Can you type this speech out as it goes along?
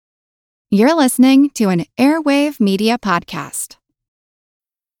You're listening to an Airwave Media Podcast.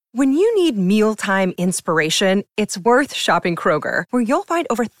 When you need mealtime inspiration, it's worth shopping Kroger, where you'll find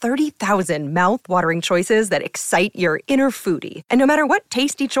over 30,000 mouth-watering choices that excite your inner foodie. And no matter what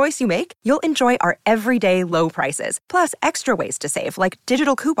tasty choice you make, you'll enjoy our everyday low prices, plus extra ways to save, like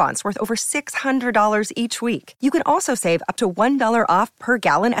digital coupons worth over $600 each week. You can also save up to $1 off per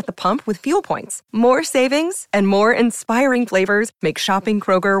gallon at the pump with fuel points. More savings and more inspiring flavors make shopping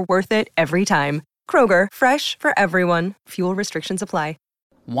Kroger worth it every time. Kroger, fresh for everyone. Fuel restrictions apply.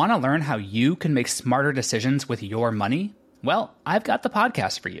 Want to learn how you can make smarter decisions with your money? Well, I've got the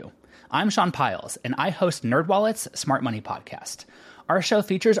podcast for you. I'm Sean Piles, and I host NerdWallet's Smart Money Podcast. Our show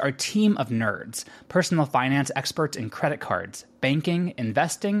features our team of nerds, personal finance experts in credit cards, banking,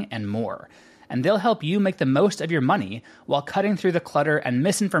 investing, and more. And they'll help you make the most of your money while cutting through the clutter and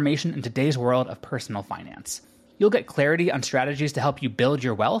misinformation in today's world of personal finance. You'll get clarity on strategies to help you build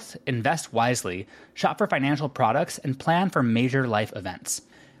your wealth, invest wisely, shop for financial products, and plan for major life events.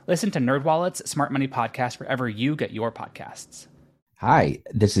 Listen to NerdWallet's Smart Money Podcast wherever you get your podcasts. Hi,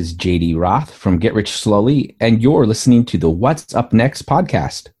 this is JD Roth from Get Rich Slowly, and you're listening to the What's Up Next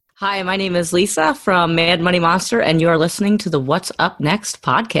podcast. Hi, my name is Lisa from Mad Money Monster, and you are listening to the What's Up Next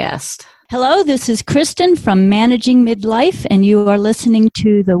podcast. Hello, this is Kristen from Managing Midlife, and you are listening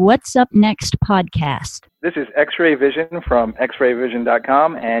to the What's Up Next podcast. This is XRAYVSN from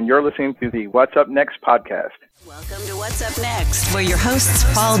XRAYVSN.com, and you're listening to the What's Up Next podcast. Welcome to What's Up Next, where your hosts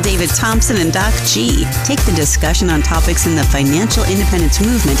Paul David Thompson and Doc G take the discussion on topics in the financial independence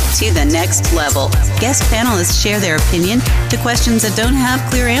movement to the next level. Guest panelists share their opinion to questions that don't have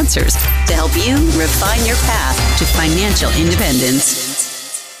clear answers to help you refine your path to financial independence.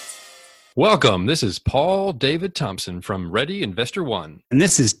 Welcome. This is Paul David Thompson from Ready Investor One. And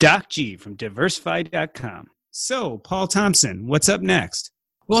this is Doc G from Diversify.com. So, Paul Thompson, what's up next?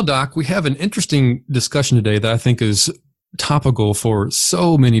 Well, Doc, we have an interesting discussion today that I think is topical for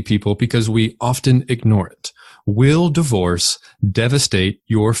so many people because we often ignore it. Will divorce devastate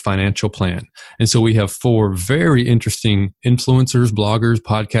your financial plan? And so we have 4 very interesting influencers, bloggers,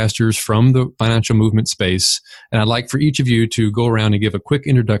 podcasters from the financial movement space. And I'd like for each of you to go around and give a quick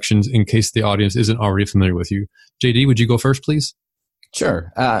introduction in case the audience isn't already familiar with you. JD, would you go first, please?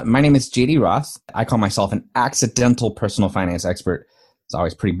 Sure. My name is JD Roth. I call myself an accidental personal finance expert. I was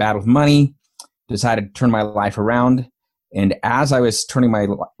always pretty bad with money, decided to turn my life around. And as I was turning my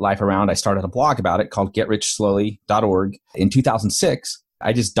life around, I started a blog about it called GetRichSlowly.org. In 2006,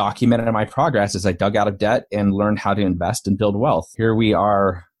 I just documented my progress as I dug out of debt and learned how to invest and build wealth. Here we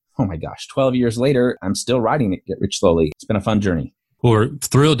are, 12 years later, I'm still writing it, Get Rich Slowly. It's been a fun journey. Well, we're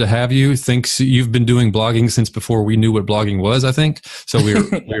thrilled to have you. Thanks. You've been doing blogging since before we knew what blogging was, I think. So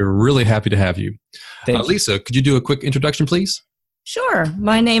we're really happy to have you. Lisa, could you do a quick introduction, please? Sure.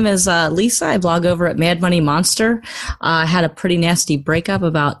 My name is Lisa. I blog over at Mad Money Monster. I had a pretty nasty breakup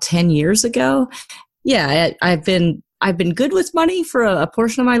about 10 years ago. Yeah, I've been good with money for a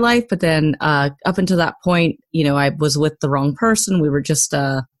portion of my life, but then up until that point, I was with the wrong person. We were just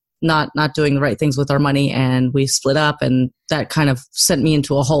not doing the right things with our money, and we split up, and that kind of sent me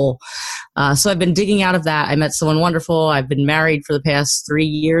into a hole. So I've been digging out of that. I met someone wonderful. I've been married for the past 3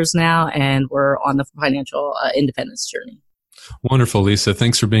 years now, and we're on the financial independence journey. Wonderful, Lisa.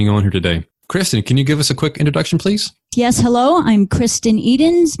 Thanks for being on here today. Kristen, can you give us a quick introduction, please? Yes, hello. I'm Kristen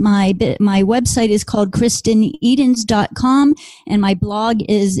Edens. My website is called KristenEdens.com, and my blog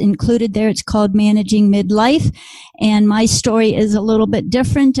is included there. It's called Managing Midlife, and my story is a little bit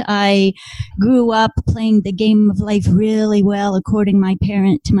different. I grew up playing the game of life really well, according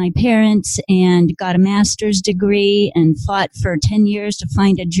to my parents, and got a master's degree and fought for 10 years to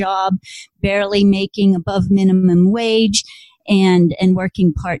find a job, barely making above minimum wage, and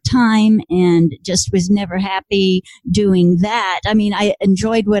working part-time, and just was never happy doing that. I mean, I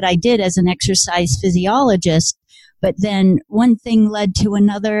enjoyed what I did as an exercise physiologist, but then one thing led to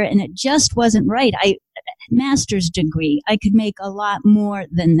another, and it just wasn't right. Master's degree, I could make a lot more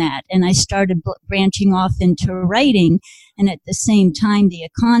than that, and I started branching off into writing, and at the same time, the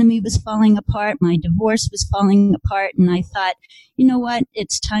economy was falling apart, my divorce was falling apart, and I thought, you know what,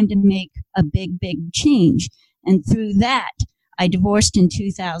 it's time to make a big change. And through that, I divorced in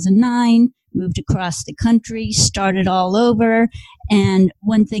 2009, moved across the country, started all over, and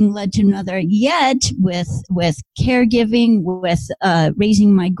one thing led to another. Yet with caregiving, with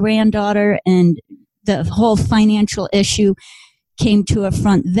raising my granddaughter, and the whole financial issue came to a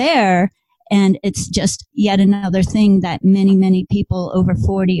front there, and it's just yet another thing that many people over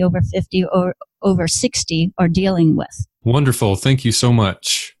 40, over 50, or over 60 are dealing with. Wonderful. Thank you so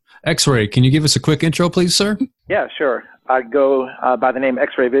much. X-Ray, can you give us a quick intro, please, sir? Yeah, sure. I go by the name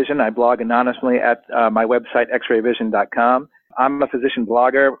XRAYVSN. I blog anonymously at my website, XRAYVSN.com. I'm a physician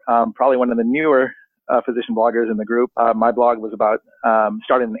blogger, probably one of the newer physician bloggers in the group. My blog was about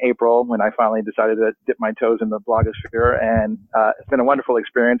started in April when I finally decided to dip my toes in the blogosphere, and it's been a wonderful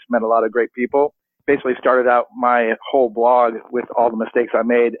experience. Met a lot of great people. Basically started out my whole blog with all the mistakes I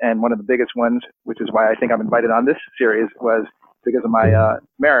made, and one of the biggest ones, which is why I think I'm invited on this series, was because of my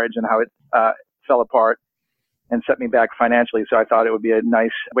marriage and how it fell apart and set me back financially. So I thought it would be a nice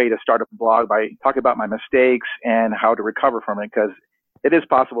way to start a blog by talking about my mistakes and how to recover from it, because it is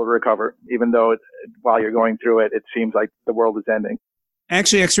possible to recover, even though while you're going through it, it seems like the world is ending.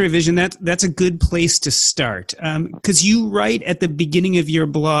 Actually, X-Ray Vision, that's a good place to start, because you write at the beginning of your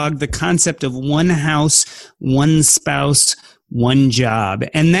blog the concept of one house, one spouse, one job.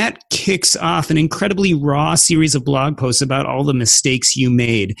 And that kicks off an incredibly raw series of blog posts about all the mistakes you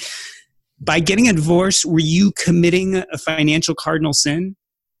made. By getting a divorce, were you committing a financial cardinal sin?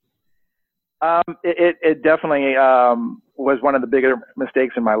 It definitely was one of the bigger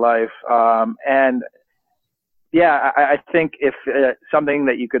mistakes in my life. And yeah, I think if something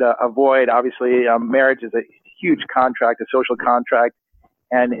that you could avoid, obviously, marriage is a huge contract, a social contract,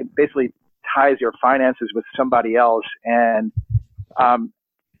 and it basically ties your finances with somebody else. And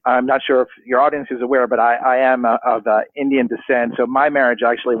I'm not sure if your audience is aware, but I am of Indian descent. So my marriage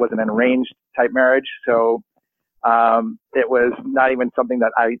actually was an arranged type marriage. So it was not even something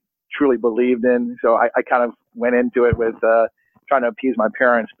that I truly believed in. So I kind of went into it with trying to appease my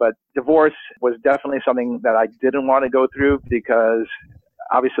parents. But divorce was definitely something that I didn't want to go through, because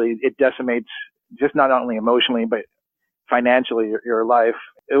obviously it decimates just not only emotionally, but financially your life.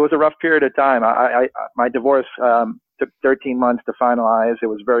 It was a rough period of time. My divorce took 13 months to finalize. It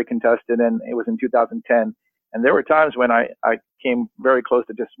was very contested, and it was in 2010. And there were times when I came very close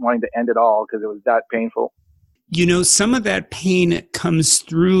to just wanting to end it all because it was that painful. You know, some of that pain comes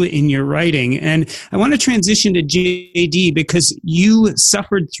through in your writing. And I want to transition to JD, because you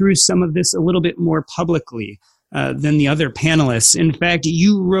suffered through some of this a little bit more publicly than the other panelists. In fact,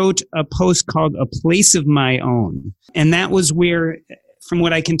 you wrote a post called A Place of My Own. And that was where, from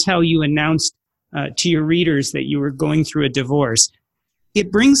what I can tell, you announced to your readers that you were going through a divorce.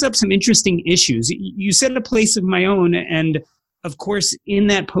 It brings up some interesting issues. You said A Place of My Own, and of course, in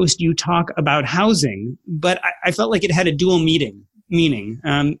that post, you talk about housing, but I felt like it had a dual meaning,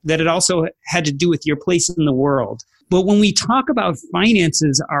 that it also had to do with your place in the world. But when we talk about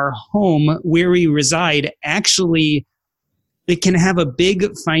finances, our home, where we reside, actually, it can have a big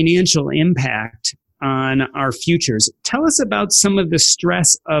financial impact on our futures. Tell us about some of the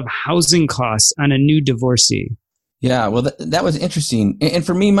stress of housing costs on a new divorcee. Yeah, well, that was interesting. And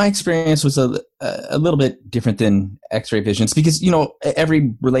for me, my experience was a little bit different than X-Ray Vision's, because, you know,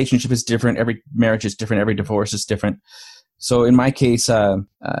 every relationship is different. Every marriage is different. Every divorce is different. So in my case,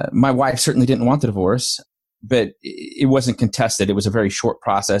 my wife certainly didn't want the divorce, but it wasn't contested. It was a very short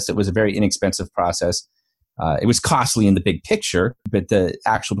process. It was a very inexpensive process. It was costly in the big picture, but the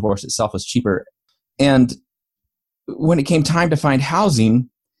actual divorce itself was cheaper. And when it came time to find housing,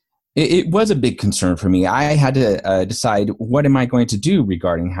 it was a big concern for me. I had to decide, what am I going to do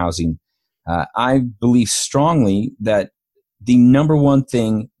regarding housing? I believe strongly that the number one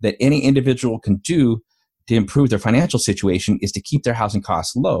thing that any individual can do to improve their financial situation is to keep their housing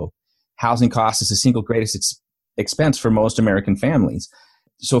costs low. Housing costs is the single greatest expense for most American families.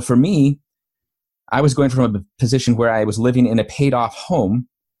 So for me, I was going from a position where I was living in a paid-off home.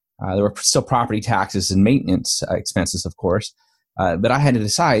 There were still property taxes and maintenance expenses, of course. But I had to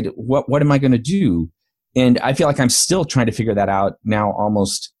decide, what am I going to do? And I feel like I'm still trying to figure that out now,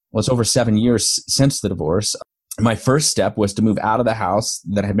 it's over 7 years since the divorce. My first step was to move out of the house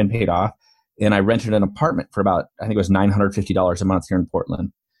that had been paid off, and I rented an apartment for about, I think it was $950 a month here in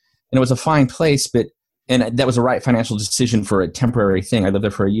Portland. And it was a fine place, and that was the right financial decision for a temporary thing. I lived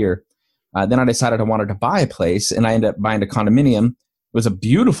there for a year. Then I decided I wanted to buy a place, and I ended up buying a condominium. It was a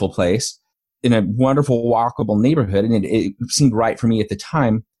beautiful place in a wonderful, walkable neighborhood, and it seemed right for me at the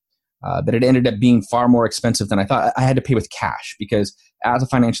time, but it ended up being far more expensive than I thought. I had to pay with cash, because as a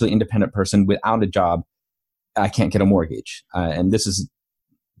financially independent person without a job, I can't get a mortgage. And this is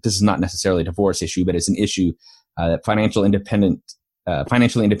not necessarily a divorce issue, but it's an issue that financially independent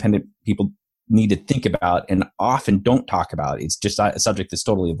people need to think about and often don't talk about. It's just a subject that's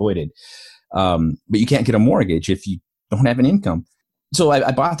totally avoided. But you can't get a mortgage if you don't have an income. So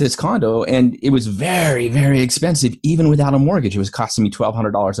I bought this condo, and it was very, very expensive, even without a mortgage. It was costing me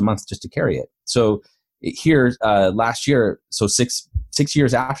 $1,200 a month just to carry it. So here, last year, so six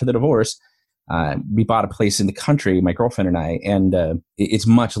years after the divorce, We bought a place in the country, my girlfriend and I, and it's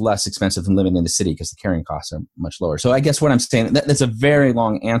much less expensive than living in the city because the carrying costs are much lower. So I guess what I'm saying, that's a very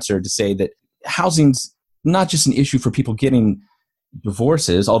long answer to say that housing's not just an issue for people getting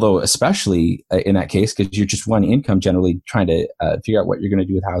divorces, although especially in that case, because you're just one income generally trying to figure out what you're going to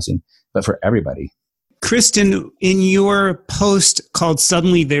do with housing, but for everybody. Kristen, in your post called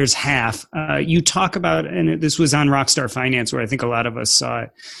Suddenly There's Half, you talk about, and this was on Rockstar Finance where I think a lot of us saw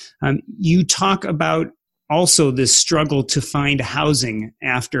it, you talk about also this struggle to find housing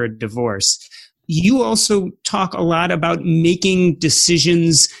after a divorce. You also talk a lot about making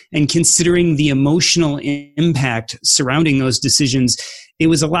decisions and considering the emotional impact surrounding those decisions. It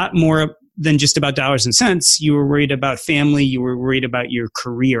was a lot more than just about dollars and cents. You were worried about family. You were worried about your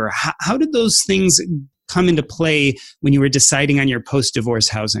career. How did those things come into play when you were deciding on your post-divorce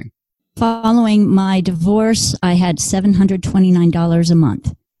housing? Following my divorce, I had $729 a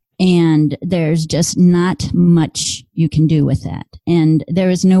month. And there's just not much you can do with that. And there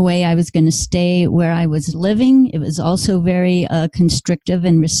was no way I was going to stay where I was living. It was also very constrictive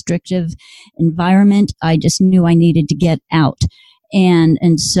and restrictive environment. I just knew I needed to get out.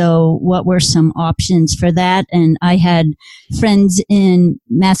 And so what were some options for that? And I had friends in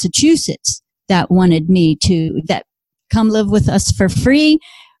Massachusetts that wanted me to come live with us for free.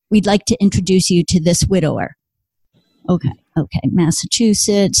 We'd like to introduce you to this widower. Okay,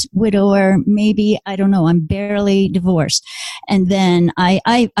 Massachusetts, widower, maybe, I don't know, I'm barely divorced. And then I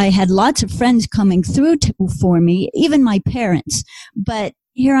had lots of friends coming through for me, even my parents. But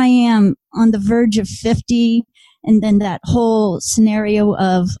here I am on the verge of 50, and then that whole scenario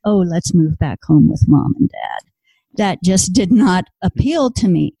of, let's move back home with mom and dad. That just did not appeal to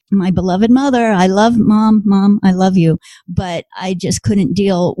me. My beloved mother, I love mom, I love you. But I just couldn't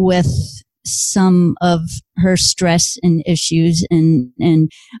deal with some of her stress and issues, and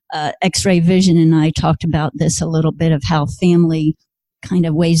XRAYVSN and I talked about this a little bit of how family kind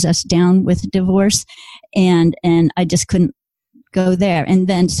of weighs us down with divorce, and I just couldn't go there. And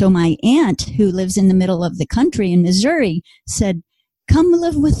then so my aunt, who lives in the middle of the country in Missouri, said, come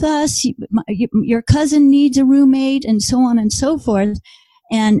live with us, your cousin needs a roommate, and so on and so forth.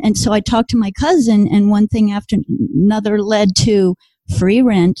 And so I talked to my cousin, and one thing after another led to free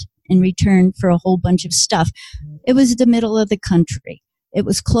rent in return for a whole bunch of stuff. It was the middle of the country. It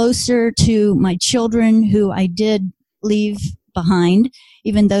was closer to my children, who I did leave behind,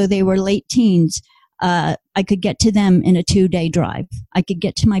 even though they were late teens. I could get to them in a 2-day drive. I could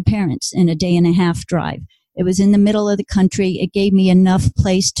get to my parents in a 1.5-day drive. It was in the middle of the country. It gave me enough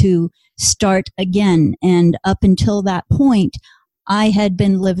place to start again. And up until that point, I had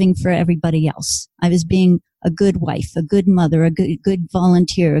been living for everybody else. I was being a good wife, a good mother, a good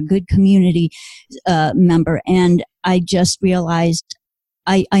volunteer, a good community member. And I just realized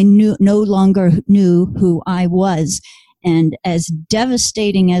I no longer knew who I was. And as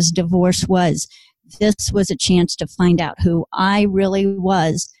devastating as divorce was, this was a chance to find out who I really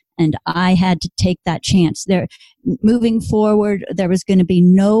was. And I had to take that chance. Moving forward, there was going to be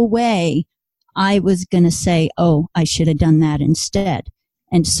no way I was going to say, I should have done that instead.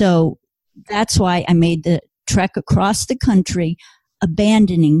 And so that's why I made the trek across the country,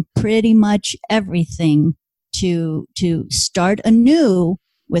 abandoning pretty much everything to start anew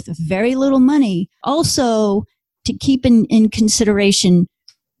with very little money. Also, to keep in consideration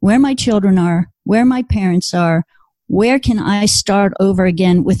where my children are, where my parents are, where can I start over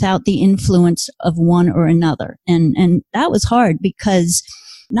again without the influence of one or another? And that was hard, because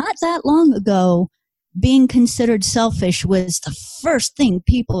not that long ago, being considered selfish was the first thing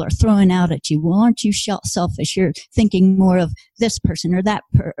people are throwing out at you. Well, aren't you selfish? You're thinking more of this person or that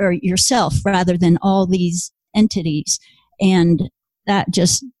or yourself rather than all these entities. And that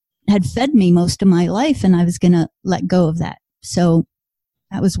just had fed me most of my life, and I was going to let go of that. So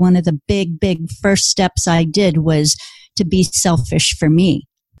that was one of the big first steps I did, was to be selfish for me.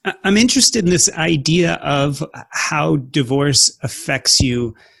 I'm interested in this idea of how divorce affects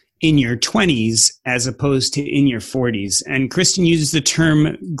you in your 20s as opposed to in your 40s. And Kristen uses the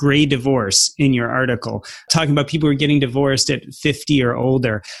term gray divorce in your article, talking about people who are getting divorced at 50 or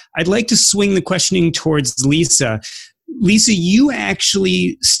older. I'd like to swing the questioning towards Lisa. Lisa, you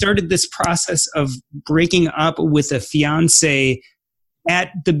actually started this process of breaking up with a fiance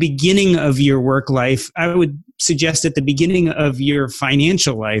at the beginning of your work life. I would suggest at the beginning of your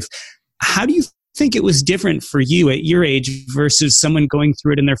financial life. How do you think it was different for you at your age versus someone going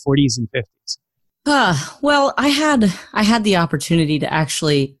through it in their 40s and 50s? Well, I had the opportunity to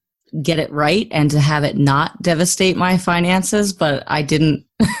actually get it right and to have it not devastate my finances, but I didn't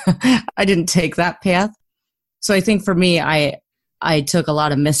I didn't take that path. So I think for me, I I took a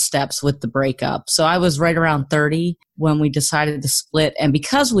lot of missteps with the breakup. So I was right around 30 when we decided to split. And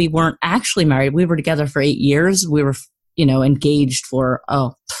because we weren't actually married, we were together for 8 years. We were, engaged for,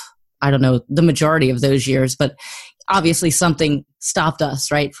 I don't know, the majority of those years. But obviously something stopped us,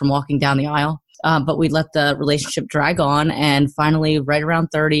 right, from walking down the aisle. But we let the relationship drag on. And finally, right around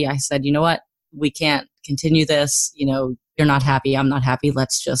 30, I said, you know what? We can't continue this. You're not happy. I'm not happy.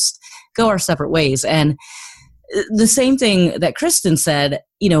 Let's just go our separate ways. And the same thing that Kristen said,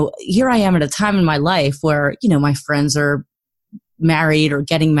 here I am at a time in my life where, my friends are married or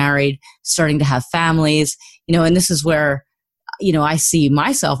getting married, starting to have families, and this is where, I see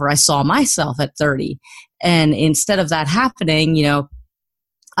myself, or I saw myself at 30. And instead of that happening,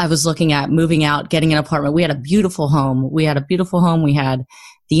 I was looking at moving out, getting an apartment. We had a beautiful home. We had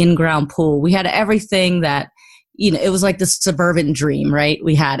the in-ground pool. We had everything that, it was like the suburban dream, right?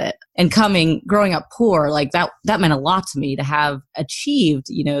 We had it. And growing up poor, like that meant a lot to me to have achieved,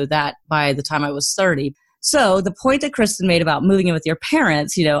 that by the time I was 30. So the point that Kristen made about moving in with your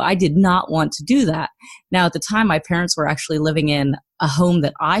parents, I did not want to do that. Now, at the time, my parents were actually living in a home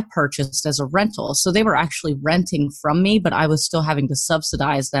that I purchased as a rental. So they were actually renting from me, but I was still having to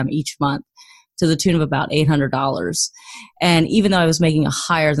subsidize them each month to the tune of about $800. And even though I was making a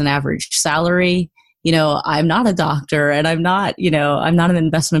higher than average salary, I'm not a doctor and I'm not an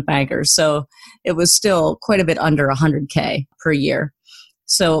investment banker. So it was still quite a bit under $100K per year.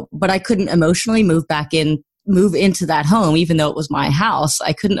 So, but I couldn't emotionally move into that home, even though it was my house.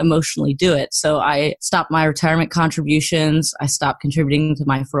 I couldn't emotionally do it. So I stopped my retirement contributions. I stopped contributing to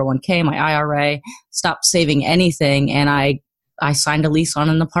my 401k, my IRA, stopped saving anything. And I signed a lease on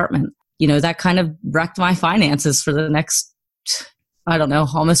an apartment. That kind of wrecked my finances for the next, I don't know,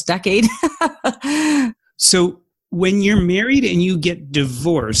 almost decade. So when you're married and you get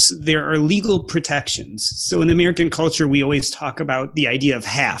divorced, there are legal protections. So in American culture, we always talk about the idea of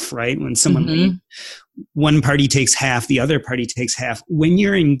half, right? When someone leaves, one party takes half, the other party takes half. When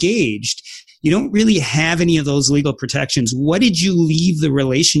you're engaged, you don't really have any of those legal protections. What did you leave the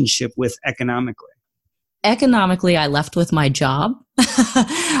relationship with economically? Economically, I left with my job.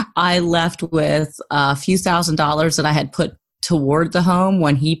 I left with a few $1,000s that I had put toward the home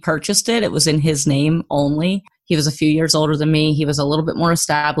when he purchased it. It was in his name only. He was a few years older than me. He was a little bit more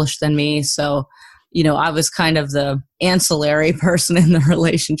established than me. So, I was kind of the ancillary person in the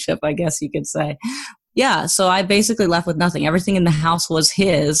relationship, I guess you could say. Yeah. So I basically left with nothing. Everything in the house was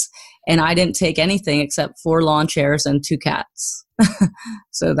his, and I didn't take anything except 4 lawn chairs and 2 cats.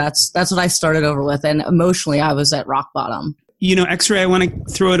 So that's what I started over with. And emotionally, I was at rock bottom. X-Ray, I want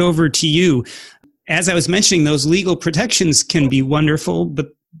to throw it over to you. As I was mentioning, those legal protections can be wonderful, but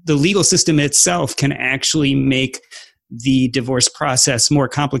the legal system itself can actually make the divorce process more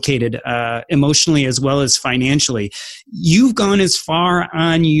complicated, emotionally as well as financially. You've gone as far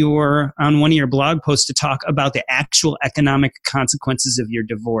on one of your blog posts to talk about the actual economic consequences of your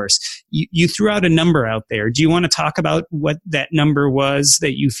divorce. You threw out a number out there. Do you want to talk about what that number was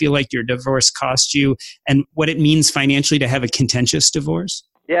that you feel like your divorce cost you, and what it means financially to have a contentious divorce?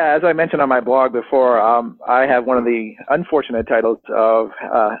 Yeah, as I mentioned on my blog before, I have one of the unfortunate titles of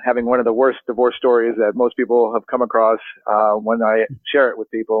having one of the worst divorce stories that most people have come across when I share it with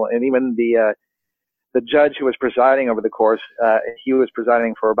people. And even the judge who was presiding over the course, he was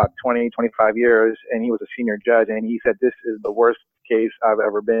presiding for about 20, 25 years, and he was a senior judge. And he said, this is the worst case I've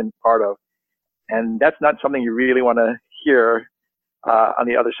ever been part of. And that's not something you really want to hear on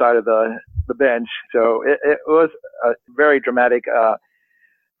the other side of the bench. So it was a very dramatic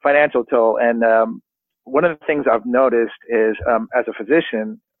financial toll. And one of the things I've noticed is as a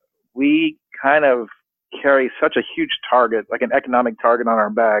physician, we kind of carry such a huge target, like an economic target on our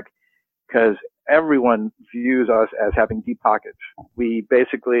back, because everyone views us as having deep pockets. We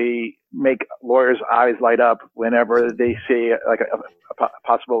basically make lawyers' eyes light up whenever they see like a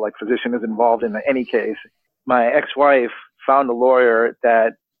possible like physician is involved in any case. My ex-wife found a lawyer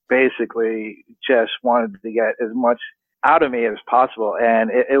that basically just wanted to get as much out of me as possible.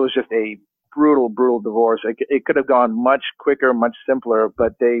 And it was just a brutal divorce. It could have gone much quicker, much simpler,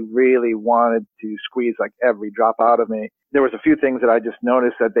 but they really wanted to squeeze like every drop out of me. There was a few things that I just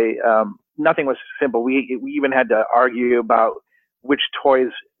noticed that they, nothing was simple. We even had to argue about which toys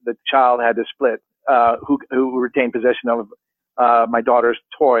the child had to split, who retained possession of, my daughter's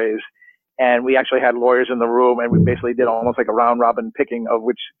toys. And we actually had lawyers in the room, and we basically did almost like a round robin picking of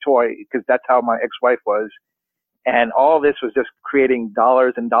which toy, because that's how my ex-wife was. And all this was just creating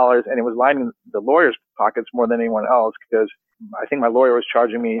dollars and dollars, and it was lining the lawyer's pockets more than anyone else, because I think my lawyer was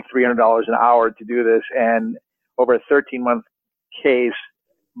charging me $300 an hour to do this. And over a 13-month case,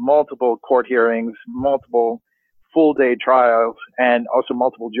 multiple court hearings, multiple full day trials and also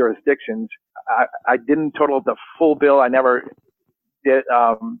multiple jurisdictions. I didn't total the full bill. I never did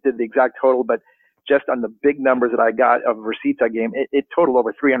the exact total, but just on the big numbers that I got of receipts I gave, it totaled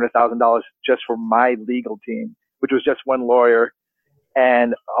over $300,000 just for my legal team, which was just one lawyer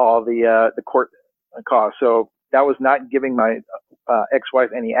and all the court costs. So that was not giving my ex-wife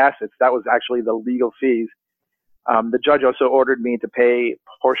any assets. That was actually the legal fees. The judge also ordered me to pay a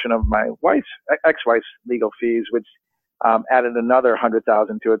portion of my ex-wife's legal fees, which added another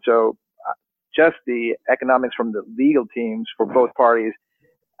 $100,000 to it. So just the economics from the legal teams for both parties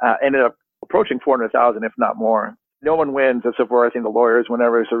ended up approaching $400,000, if not more. No one wins except for, I think, the lawyers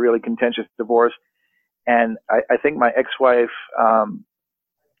whenever it's a really contentious divorce. And I think my ex-wife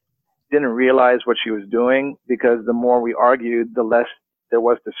didn't realize what she was doing, because the more we argued, the less there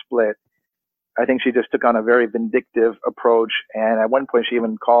was to split. I think she just took on a very vindictive approach. And at one point, she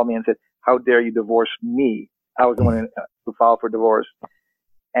even called me and said, "How dare you divorce me? I was the one who filed for divorce."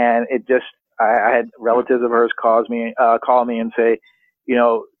 And it just, I had relatives of hers call me and say, you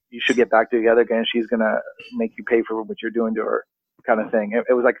know, you should get back together again. She's going to make you pay for what you're doing to her, kind of thing.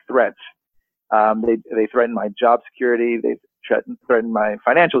 It was like threats. They threatened my job security. They threatened my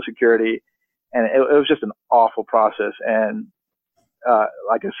financial security. And it was just an awful process. And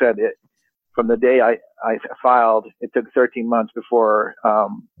like I said, from the day I filed, it took 13 months before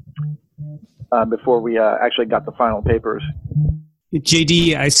we actually got the final papers.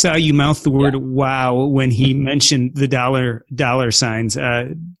 JD, I saw you mouth the word "wow" when he mentioned the dollar signs.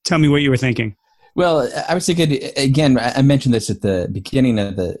 Tell me what you were thinking. Well, I was thinking, again, I mentioned this at the beginning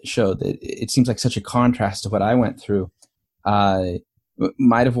of the show, that it seems like such a contrast to what I went through. My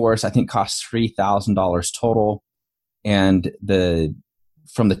divorce, I think, cost $3,000 total. And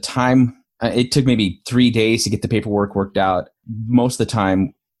from the time, it took maybe 3 days to get the paperwork worked out. Most of the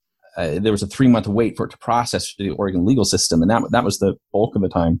time, there was a 3-month wait for it to process through the Oregon legal system. And that was the bulk of the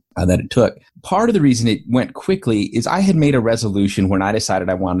time that it took. Part of the reason it went quickly is I had made a resolution when I decided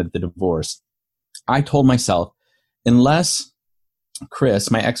I wanted the divorce. I told myself, unless Chris,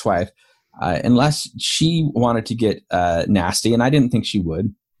 my ex-wife, unless she wanted to get nasty, and I didn't think she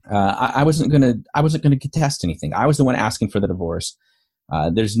would, I wasn't going to contest anything. I was the one asking for the divorce.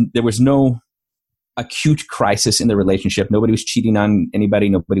 There was no acute crisis in the relationship. Nobody was cheating on anybody.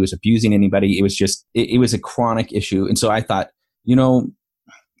 Nobody was abusing anybody. It was just, it was a chronic issue. And so I thought, you know,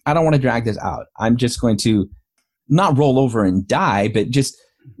 I don't want to drag this out. I'm just going to not roll over and die, but just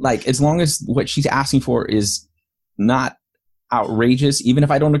like, as long as what she's asking for is not outrageous, even if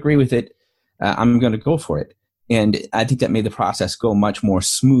I don't agree with it, I'm going to go for it. And I think that made the process go much more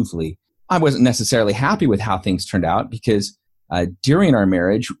smoothly. I wasn't necessarily happy with how things turned out, because during our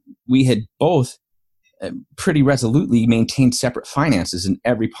marriage, we had both pretty resolutely maintained separate finances in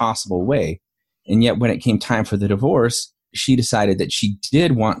every possible way. And yet when it came time for the divorce, she decided that she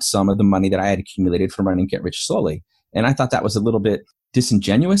did want some of the money that I had accumulated from running Get Rich Slowly. And I thought that was a little bit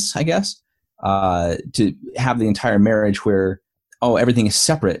disingenuous, I guess, to have the entire marriage where, everything is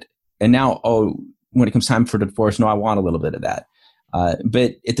separate. And now, when it comes time for the divorce, no, I want a little bit of that.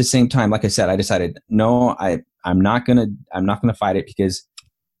 But at the same time, like I said, I decided, no, I'm not gonna fight it, because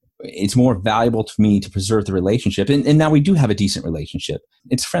it's more valuable to me to preserve the relationship. And now we do have a decent relationship.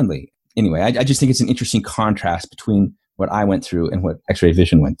 It's friendly. Anyway, I just think it's an interesting contrast between what I went through and what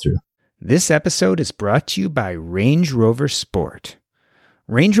XRAYVSN went through. This episode is brought to you by Range Rover Sport.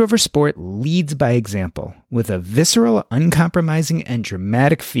 Range Rover Sport leads by example. With a visceral, uncompromising, and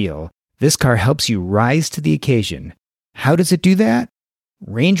dramatic feel, this car helps you rise to the occasion. How does it do that?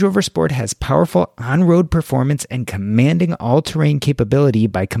 Range Rover Sport has powerful on-road performance and commanding all-terrain capability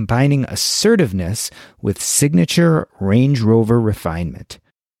by combining assertiveness with signature Range Rover refinement.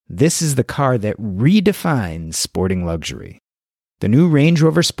 This is the car that redefines sporting luxury. The new Range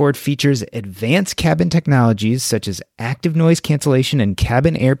Rover Sport features advanced cabin technologies such as active noise cancellation and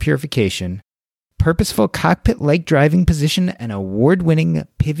cabin air purification, purposeful cockpit-like driving position, and award-winning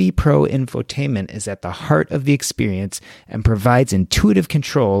Pivi Pro infotainment is at the heart of the experience and provides intuitive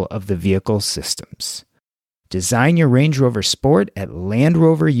control of the vehicle systems. Design your Range Rover Sport at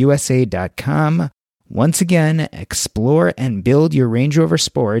LandRoverUSA.com. Once again, explore and build your Range Rover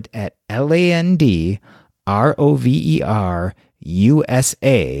Sport at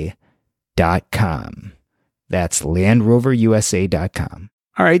LandRoverUSA.com. That's LandRoverUSA.com.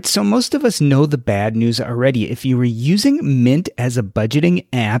 All right, so most of us know the bad news already. If you were using Mint as a budgeting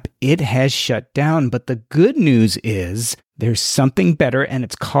app, it has shut down. But the good news is there's something better, and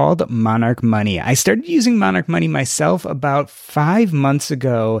it's called Monarch Money. I started using Monarch Money myself about 5 months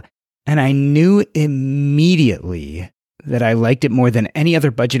ago, and I knew immediately that I liked it more than any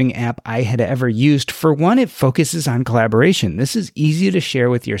other budgeting app I had ever used. For one, it focuses on collaboration. This is easy to share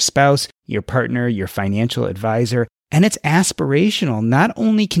with your spouse, your partner, your financial advisor, and it's aspirational. Not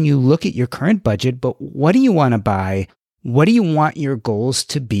only can you look at your current budget, but what do you want to buy? What do you want your goals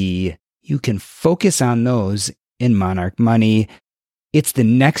to be? You can focus on those in Monarch Money. It's the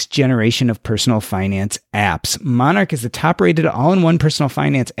next generation of personal finance apps. Monarch is the top-rated all-in-one personal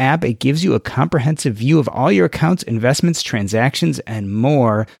finance app. It gives you a comprehensive view of all your accounts, investments, transactions, and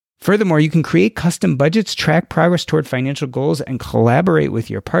more. Furthermore, you can create custom budgets, track progress toward financial goals, and collaborate with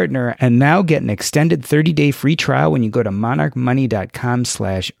your partner. And now get an extended 30-day free trial when you go to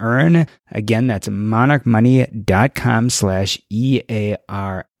monarchmoney.com/earn. Again, that's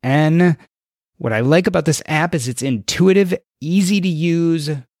monarchmoney.com/EARN. What I like about this app is it's intuitive, easy to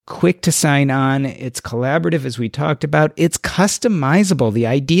use, quick to sign on. It's collaborative, as we talked about. It's customizable. The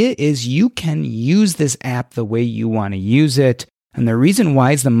idea is you can use this app the way you want to use it. And the reason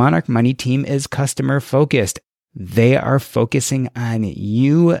why is the Monarch Money team is customer focused. They are focusing on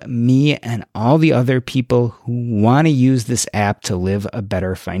you, me, and all the other people who want to use this app to live a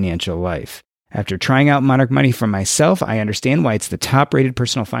better financial life. After trying out Monarch Money for myself, I understand why it's the top-rated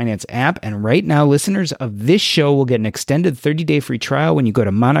personal finance app, and right now, listeners of this show will get an extended 30-day free trial when you go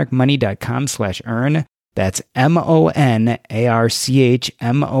to monarchmoney.com/earn. That's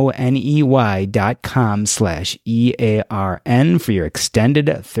monarchmoney.com/EARN for your extended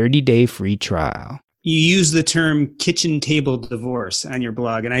 30-day free trial. You use the term kitchen table divorce on your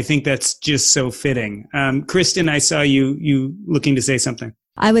blog, and I think that's just so fitting. Kristen, I saw you looking to say something.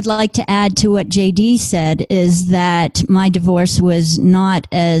 I would like to add to what JD said is that my divorce was not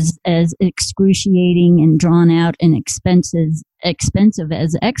as excruciating and drawn out and expensive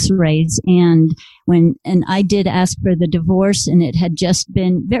as X-rays. And I did ask for the divorce, and it had just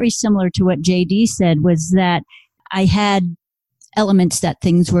been very similar to what JD said, was that I had elements that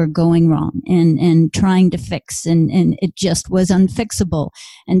things were going wrong and trying to fix, and it just was unfixable.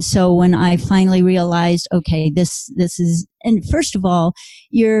 And so when I finally realized, okay, this is, and first of all,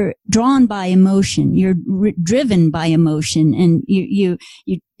 you're drawn by emotion, you're driven by emotion, and you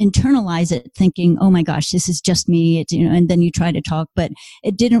internalize it thinking, oh my gosh, this is just me. It's, and then you try to talk, but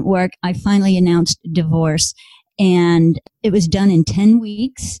it didn't work. I finally announced divorce, and it was done in 10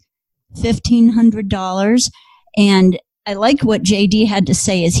 weeks, $1,500. And I like what JD had to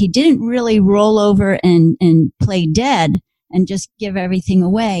say is he didn't really roll over and play dead and just give everything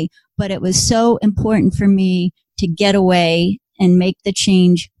away. But it was so important for me to get away and make the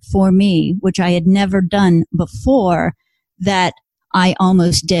change for me, which I had never done before, that I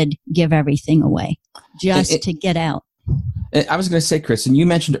almost did give everything away just to get out. I was going to say, Kristen, you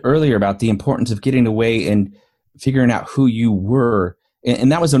mentioned earlier about the importance of getting away and figuring out who you were.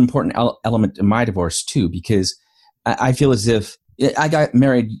 And that was an important element in my divorce too, because I feel as if I got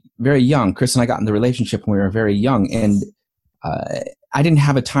married very young. Chris and I got in the relationship when we were very young, and I didn't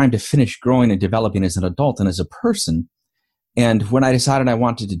have a time to finish growing and developing as an adult and as a person. And when I decided I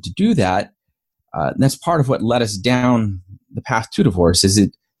wanted to do that, that's part of what led us down the path to divorce. Is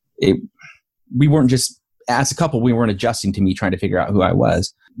we weren't just, as a couple, we weren't adjusting to me trying to figure out who I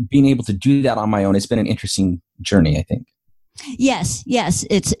was. Being able to do that on my own, it's been an interesting journey, I think. Yes.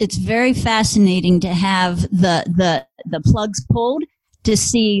 It's very fascinating to have the plugs pulled to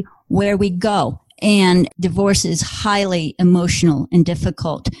see where we go. And divorce is highly emotional and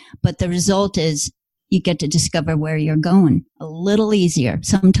difficult, but the result is you get to discover where you're going a little easier,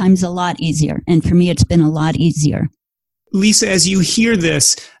 sometimes a lot easier. And for me, it's been a lot easier. Lisa, as you hear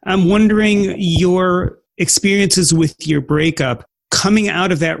this, I'm wondering your experiences with your breakup. Coming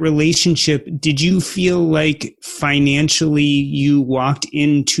out of that relationship, did you feel like financially you walked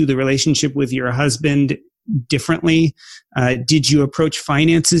into the relationship with your husband differently? Did you approach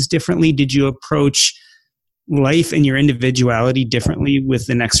finances differently? Did you approach life and your individuality differently with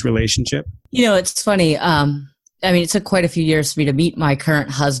the next relationship? It's funny. It took quite a few years for me to meet my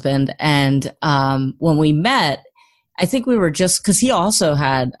current husband. And when we met, I think we were just, because he also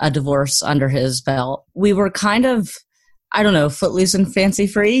had a divorce under his belt. We were kind of, footloose and fancy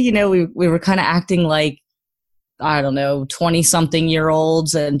free. We were kind of acting like,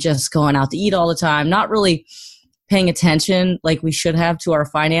 20-something-year-olds and just going out to eat all the time, not really paying attention like we should have to our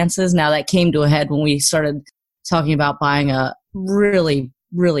finances. Now that came to a head when we started talking about buying a really,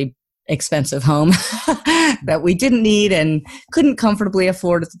 really expensive home that we didn't need and couldn't comfortably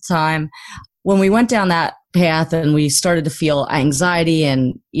afford at the time. When we went down that path and we started to feel anxiety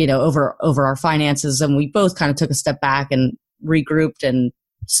and, over our finances, and we both kind of took a step back and regrouped and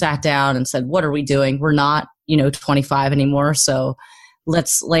sat down and said, what are we doing? We're not, 25 anymore. So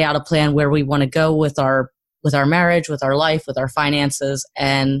let's lay out a plan where we want to go with our with our marriage, with our life, with our finances,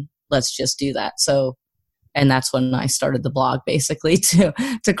 and let's just do that. So, and that's when I started the blog, basically to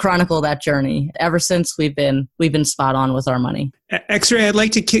chronicle that journey. Ever since, we've been spot on with our money. X-Ray, I'd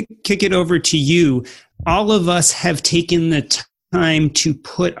like to kick it over to you. All of us have taken the time to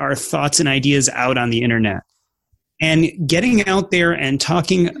put our thoughts and ideas out on the internet. And getting out there and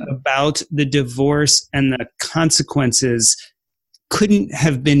talking about the divorce and the consequences couldn't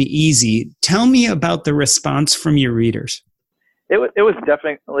have been easy. Tell me about the response from your readers. It was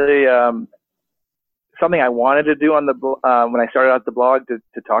definitely something I wanted to do on the when I started out the blog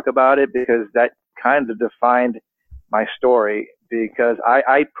to talk about it, because that kind of defined my story. Because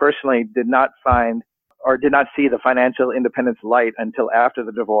I personally did not find or did not see the financial independence light until after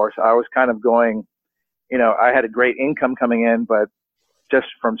the divorce. I was kind of going, I had a great income coming in, but just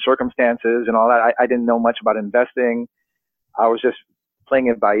from circumstances and all that, I didn't know much about investing. I was just playing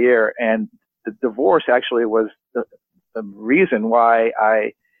it by ear. And the divorce actually was the reason why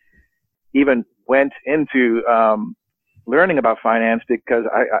I even went into learning about finance, because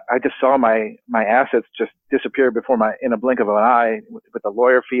I just saw my assets just disappear in a blink of an eye with the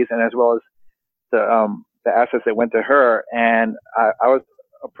lawyer fees, and as well as the assets that went to her. And I was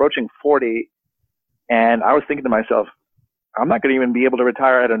approaching 40, and I was thinking to myself, I'm not going to even be able to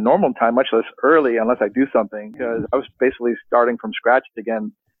retire at a normal time, much less early, unless I do something, because I was basically starting from scratch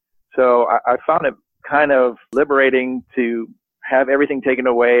again. So I found it kind of liberating to have everything taken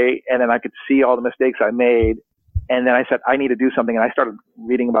away, and then I could see all the mistakes I made. And then I said, I need to do something. And I started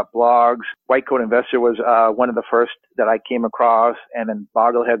reading about blogs. White Coat Investor was one of the first that I came across. And then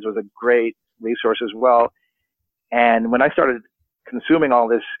Boggleheads was a great resource as well. And when I started consuming all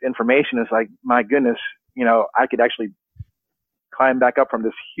this information, it's like, my goodness, I could actually climb back up from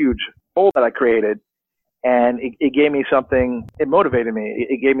this huge hole that I created. And it gave me something, it motivated me.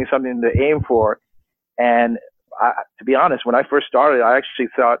 It gave me something to aim for. And to be honest, when I first started, I actually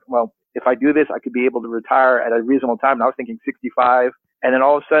thought, well, if I do this, I could be able to retire at a reasonable time. And I was thinking 65. And then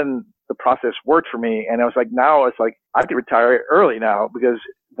all of a sudden the process worked for me. And I was like, now it's like, I could retire early now, because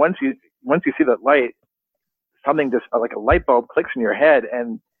once you see that light, something just like a light bulb clicks in your head,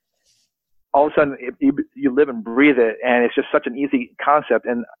 and all of a sudden you live and breathe it. And it's just such an easy concept.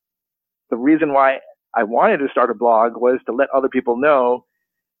 And the reason why I wanted to start a blog was to let other people know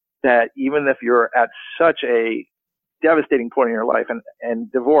that even if you're at such a devastating point in your life,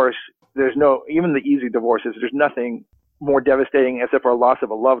 and divorce, even the easy divorces, there's nothing more devastating except for a loss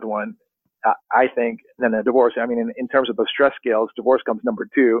of a loved one, I think, than a divorce. I mean, in terms of the stress scales, divorce comes number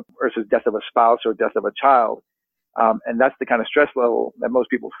 2 versus death of a spouse or death of a child. And that's the kind of stress level that most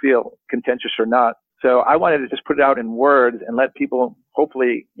people feel, contentious or not. So I wanted to just put it out in words and let people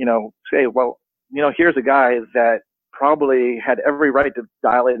hopefully, say, well, here's a guy that probably had every right to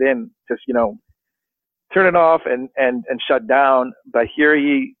dial it in, just, turn it off and shut down. But here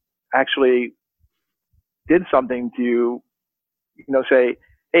he actually did something to, say,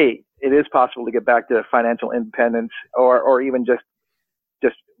 hey, it is possible to get back to financial independence or even just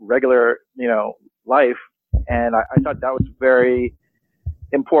regular, life. And I thought that was very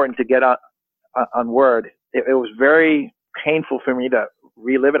important to get on word. It was very painful for me to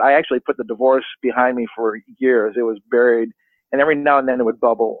relive it. I actually put the divorce behind me for years. It was buried, and every now and then it would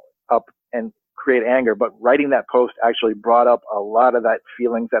bubble up and create anger. But writing that post actually brought up a lot of that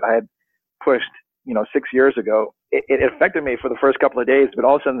feelings that I had pushed, 6 years ago. It affected me for the first couple of days, but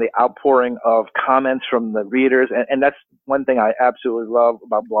all of a sudden the outpouring of comments from the readers, and that's one thing I absolutely love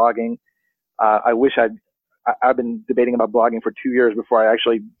about blogging. I wish I've been debating about blogging for 2 years before I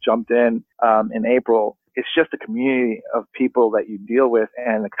actually jumped in April. It's just a community of people that you deal with,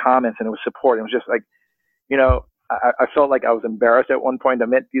 and the comments, and it was support. It was just like, I felt like I was embarrassed at one point to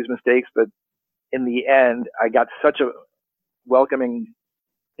admit these mistakes, but in the end, I got such a welcoming,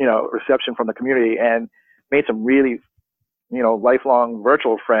 reception from the community, and made some really, lifelong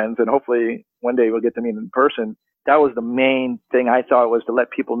virtual friends, and hopefully one day we'll get to meet in person. That was the main thing I thought, was to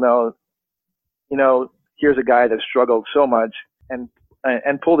let people know, here's a guy that struggled so much and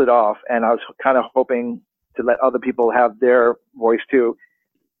pulled it off. And I was kind of hoping to let other people have their voice too.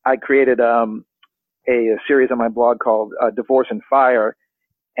 I created a series on my blog called Divorce and Fire,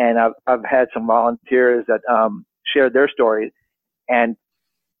 and I've had some volunteers that shared their stories, and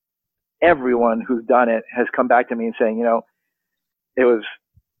everyone who's done it has come back to me and saying, it was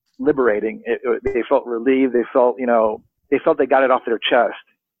liberating. They felt relieved. They felt they got it off their chest,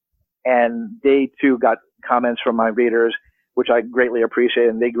 and they too got comments from my readers, which I greatly appreciate,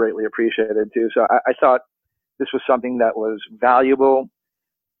 and they greatly appreciated too. So I thought this was something that was valuable,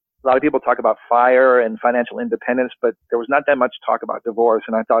 a lot of people talk about FIRE and financial independence, but there was not that much talk about divorce.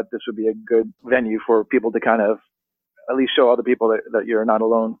 And I thought this would be a good venue for people to kind of at least show other people that you're not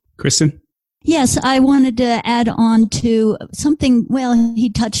alone. Kristen? Yes, I wanted to add on to something. Well, he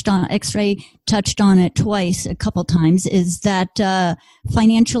touched on X-Ray, touched on it twice, a couple times, is that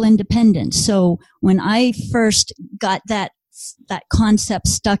financial independence. So when I first got that concept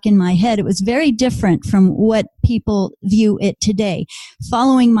stuck in my head, it was very different from what people view it today.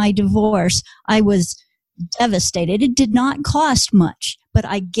 Following my divorce, I was devastated. It did not cost much, but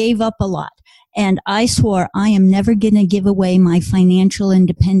I gave up a lot. And I swore I am never going to give away my financial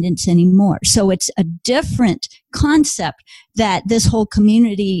independence anymore. So it's a different concept that this whole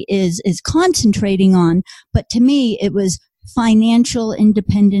community is concentrating on. But to me, it was financial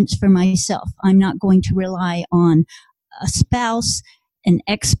independence for myself. I'm not going to rely on a spouse, an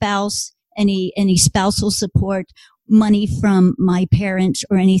ex-spouse, any spousal support, money from my parents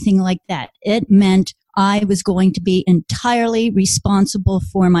or anything like that. It meant I was going to be entirely responsible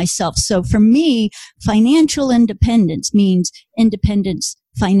for myself. So for me, financial independence means independence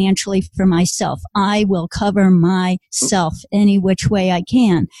financially for myself. I will cover myself any which way I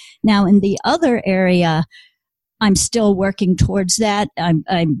can. Now, in the other area, I'm still working towards that.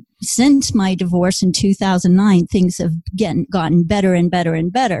 I'm since my divorce in 2009, things have gotten better and better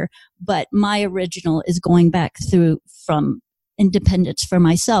and better. But my original is going back through from independence for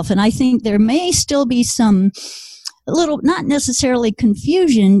myself. And I think there may still be a little, not necessarily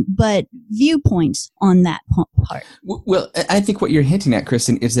confusion, but viewpoints on that part. Well, I think what you're hinting at,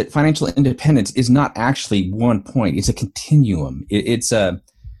 Kristen, is that financial independence is not actually one point. It's a continuum.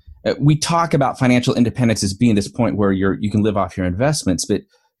 We talk about financial independence as being this point where you can live off your investments, but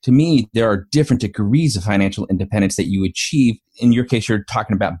to me, there are different degrees of financial independence that you achieve. In your case, you're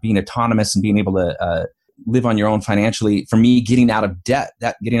talking about being autonomous and being able to live on your own financially. For me, getting out of debt,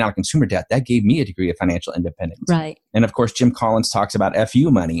 getting out of consumer debt, that gave me a degree of financial independence. Right. And of course, Jim Collins talks about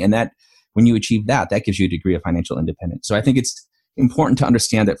FU money, and that when you achieve that gives you a degree of financial independence. So I think it's important to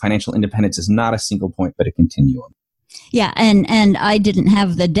understand that financial independence is not a single point, but a continuum. Yeah, and I didn't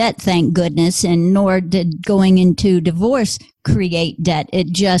have the debt, thank goodness, and nor did going into divorce create debt. It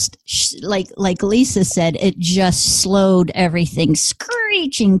just, like Lisa said, it just slowed everything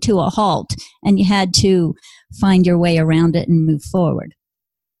screeching to a halt, and you had to find your way around it and move forward.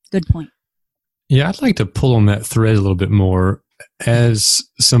 Good point. Yeah, I'd like to pull on that thread a little bit more as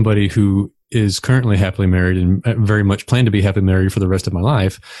somebody who is currently happily married and very much plan to be happily married for the rest of my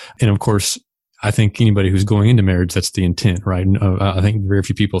life. And of course, I think anybody who's going into marriage, that's the intent, right? I think very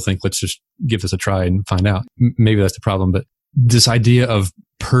few people think, let's just give this a try and find out. Maybe that's the problem. But this idea of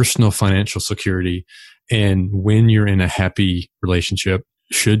personal financial security, and when you're in a happy relationship,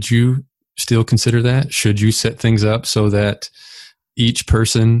 should you still consider that? Should you set things up so that each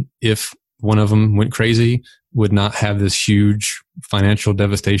person, if one of them went crazy, would not have this huge financial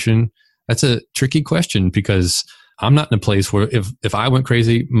devastation? That's a tricky question, because I'm not in a place where if I went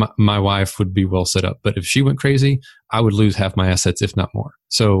crazy, my wife would be well set up. But if she went crazy, I would lose half my assets, if not more.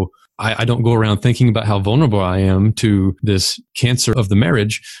 So I don't go around thinking about how vulnerable I am to this cancer of the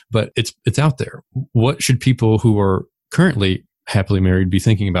marriage, but it's out there. What should people who are currently happily married be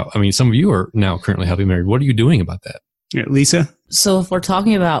thinking about? I mean, some of you are now currently happily married. What are you doing about that? Yeah, Lisa? So if we're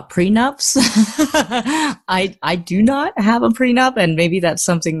talking about prenups, I do not have a prenup, and maybe that's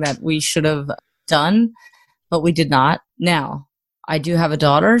something that we should have done, but we did not. Now, I do have a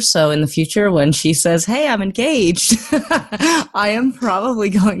daughter, so in the future when she says, hey, I'm engaged, I am probably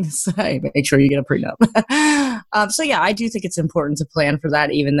going to say, make sure you get a prenup. So yeah, I do think it's important to plan for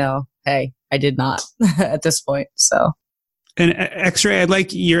that, even though, hey, I did not at this point. So. And X-Ray, I'd like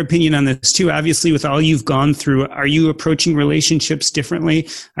your opinion on this too. Obviously, with all you've gone through, are you approaching relationships differently?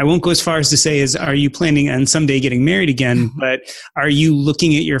 I won't go as far as to say are you planning on someday getting married again, but are you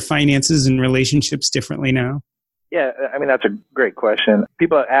looking at your finances and relationships differently now? Yeah, I mean, that's a great question.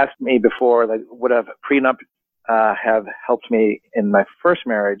 People have asked me before, like, would a prenup have helped me in my first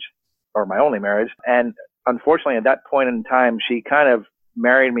marriage or my only marriage? And unfortunately, at that point in time, she kind of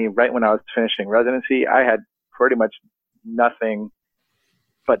married me right when I was finishing residency. I had pretty much nothing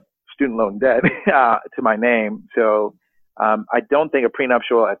but student loan debt to my name. So I don't think a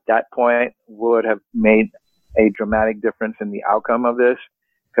prenuptial at that point would have made a dramatic difference in the outcome of this,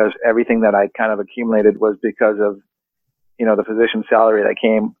 because everything that I kind of accumulated was because of, the physician's salary that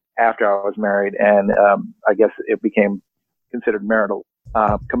came after I was married. And I guess it became considered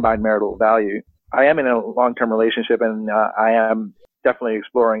combined marital value. I am in a long-term relationship, and I am definitely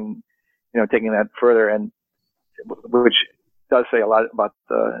exploring, taking that further, and which does say a lot about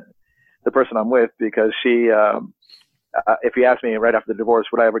the person I'm with, because she if you ask me right after the divorce,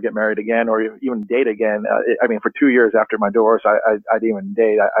 would I ever get married again or even date again? For 2 years after my divorce, I didn't even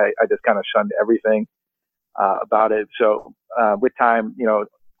date. I just kind of shunned everything about it. So with time, the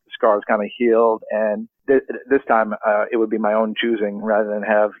scars kind of healed, and this time it would be my own choosing rather than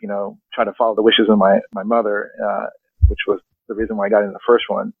have try to follow the wishes of my mother, which was the reason why I got into the first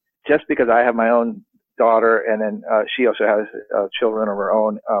one. Just because I have my own daughter, and then she also has children of her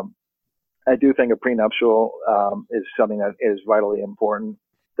own. I do think a prenuptial is something that is vitally important.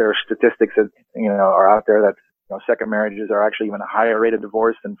 There are statistics that are out there that second marriages are actually even a higher rate of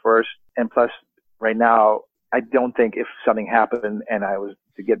divorce than first. And plus, right now, I don't think if something happened and I was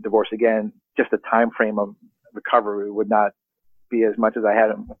to get divorced again, just the time frame of recovery would not be as much as I had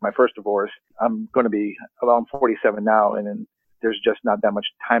in my first divorce. I'm 47 now, and then there's just not that much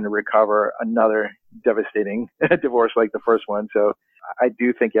time to recover another devastating divorce like the first one. So I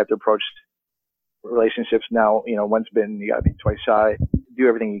do think you have to approach relationships now, once bitten, you gotta be twice shy. Do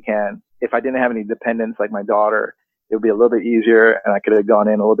everything you can. If I didn't have any dependents like my daughter, it would be a little bit easier and I could have gone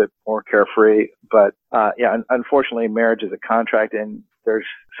in a little bit more carefree. But unfortunately, marriage is a contract, and there's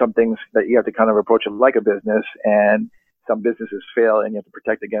some things that you have to kind of approach it like a business, and some businesses fail and you have to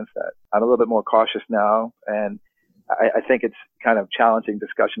protect against that. I'm a little bit more cautious now, and I think it's kind of challenging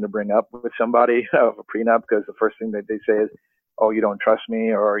discussion to bring up with somebody of a prenup, because the first thing that they say is, oh, you don't trust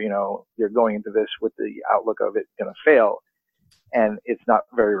me, or, you're going into this with the outlook of it going to fail. And it's not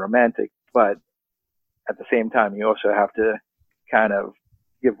very romantic, but at the same time, you also have to kind of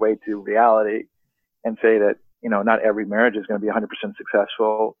give way to reality and say that, not every marriage is going to be 100%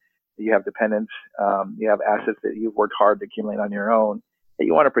 successful. You have dependents, you have assets that you've worked hard to accumulate on your own that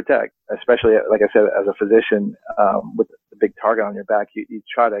you want to protect, especially, like I said, as a physician, with the big target on your back, you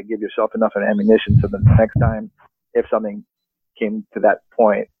try to give yourself enough ammunition so that the next time, if something came to that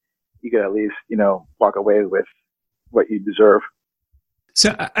point, you could at least, walk away with what you deserve.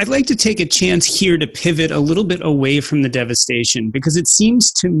 So I'd like to take a chance here to pivot a little bit away from the devastation, because it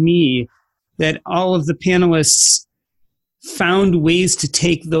seems to me that all of the panelists found ways to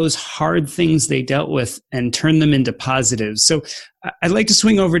take those hard things they dealt with and turn them into positives. So I'd like to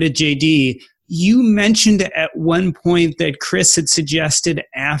swing over to JD. You mentioned at one point that Chris had suggested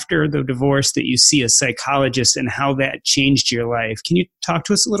after the divorce that you see a psychologist and how that changed your life. Can you talk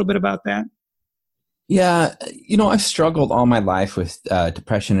to us a little bit about that? Yeah, I've struggled all my life with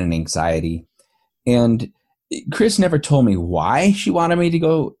depression and anxiety. And Chris never told me why she wanted me to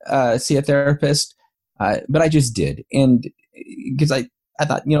go see a therapist, but I just did. And because I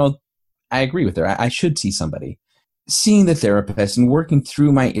thought, I agree with her. I should see somebody. Seeing the therapist and working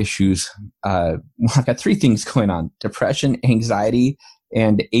through my issues, I've got three things going on: depression, anxiety,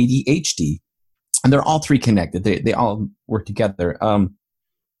 and ADHD. And they're all three connected. They all work together.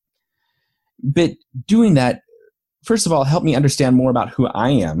 But doing that, first of all, helped me understand more about who I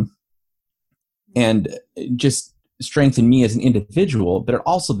am and just strengthen me as an individual. But it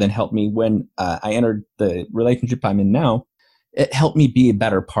also then helped me when I entered the relationship I'm in now. It helped me be a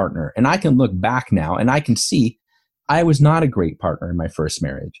better partner. And I can look back now and I can see I was not a great partner in my first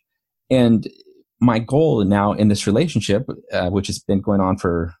marriage. And my goal now in this relationship, which has been going on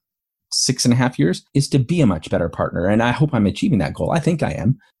for 6.5 years, is to be a much better partner. And I hope I'm achieving that goal. I think I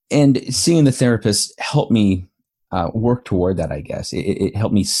am. And seeing the therapist helped me work toward that, I guess. It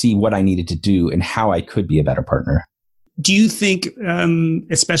helped me see what I needed to do and how I could be a better partner. Do you think,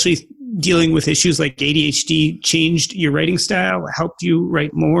 especially dealing with issues like ADHD, changed your writing style, helped you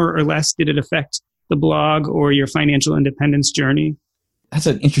write more or less? Did it affect the blog or your financial independence journey? That's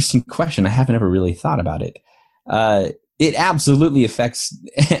an interesting question. I haven't ever really thought about it. It absolutely affects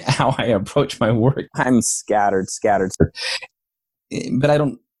how I approach my work. I'm scattered. But I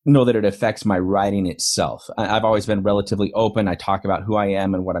don't know that it affects my writing itself. I've always been relatively open. I talk about who I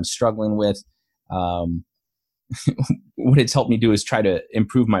am and what I'm struggling with. What it's helped me do is try to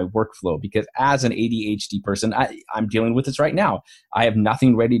improve my workflow, because as an ADHD person, I'm dealing with this right now. I have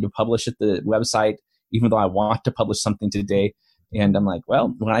nothing ready to publish at the website, even though I want to publish something today. And I'm like,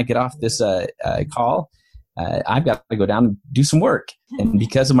 well, when I get off this call, I've got to go down and do some work. And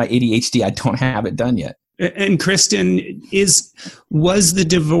because of my ADHD, I don't have it done yet. And Kristen, was the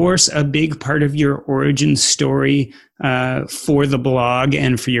divorce a big part of your origin story for the blog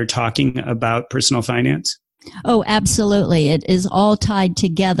and for your talking about personal finance? Oh, absolutely. It is all tied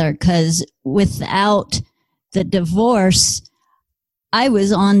together, because without the divorce, I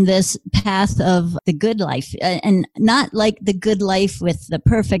was on this path of the good life, and not like the good life with the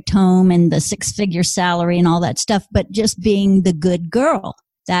perfect home and the 6-figure salary and all that stuff, but just being the good girl.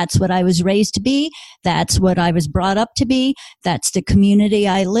 That's what I was raised to be. That's what I was brought up to be. That's the community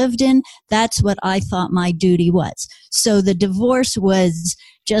I lived in. That's what I thought my duty was. So the divorce was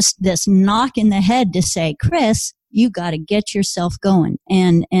just this knock in the head to say, Chris, you got to get yourself going.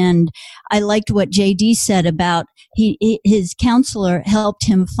 And I liked what JD said about his counselor helped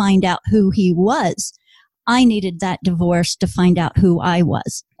him find out who he was. I needed that divorce to find out who I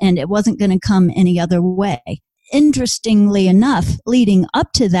was, and it wasn't going to come any other way. Interestingly enough, leading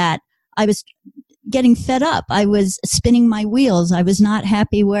up to that, I was getting fed up. I was spinning my wheels. I was not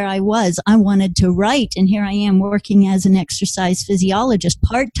happy where I was. I wanted to write, and here I am working as an exercise physiologist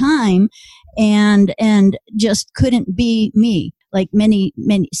part-time, and just couldn't be me. Like many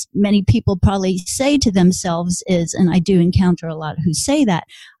people probably say to themselves is, and I do encounter a lot who say that,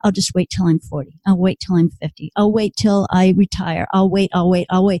 I'll just wait till I'm 40. I'll wait till I'm 50. I'll wait till I retire. I'll wait.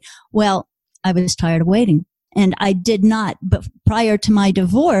 Well, I was tired of waiting. And I did not, but prior to my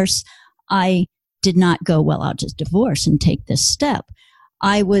divorce, I did not go, well, I'll just divorce and take this step.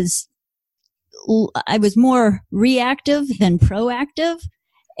 I was more reactive than proactive.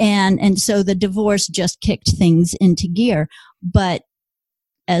 And so the divorce just kicked things into gear. But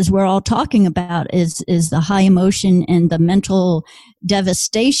as we're all talking about is the high emotion and the mental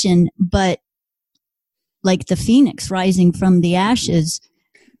devastation. But like the phoenix rising from the ashes,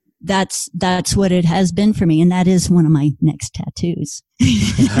 that's what it has been for me. And that is one of my next tattoos.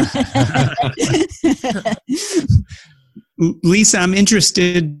 Lisa, I'm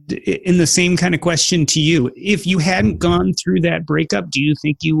interested in the same kind of question to you. If you hadn't gone through that breakup, do you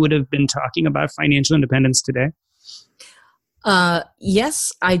think you would have been talking about financial independence today?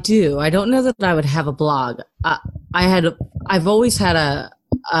 Yes, I do. I don't know that I would have a blog. I've always had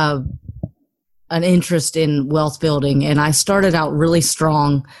an interest in wealth building, and I started out really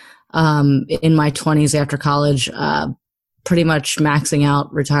strong in my 20s after college, pretty much maxing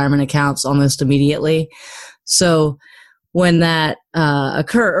out retirement accounts almost immediately. So when that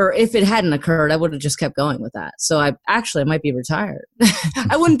occurred, or if it hadn't occurred, I would have just kept going with that. So I might be retired.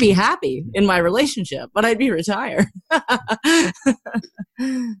 I wouldn't be happy in my relationship, but I'd be retired.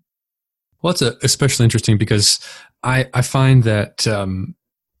 Well, it's especially interesting because I find that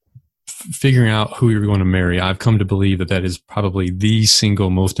figuring out who you're going to marry, I've come to believe that is probably the single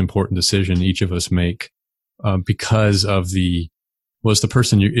most important decision each of us make because of the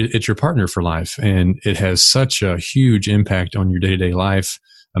person it's your partner for life, and it has such a huge impact on your day-to-day life,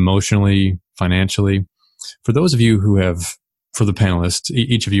 emotionally, financially. For those of you who have, for the panelists,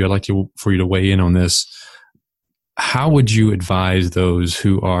 each of you, I'd like for you to weigh in on this. How would you advise those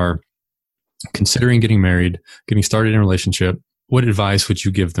who are considering getting married, getting started in a relationship? What advice would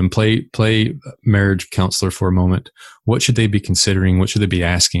you give them? Play marriage counselor for a moment. What should they be considering? What should they be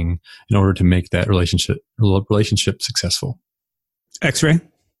asking in order to make that relationship successful? X-Ray?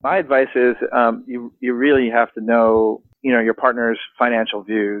 My advice is you really have to know your partner's financial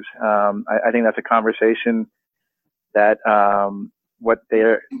views. I think that's a conversation that what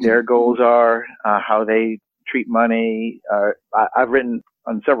their goals are, how they treat money. I've written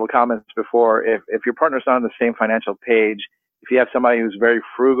on several comments before, if your partner's not on the same financial page, if you have somebody who's very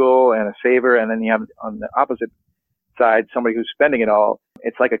frugal and a saver, and then you have on the opposite side somebody who's spending it all,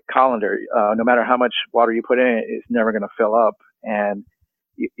 it's like a colander. No matter how much water you put in it, it's never going to fill up. And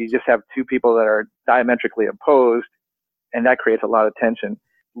you just have two people that are diametrically opposed, and that creates a lot of tension.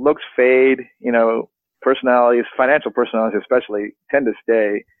 Looks fade, personalities, financial personalities especially, tend to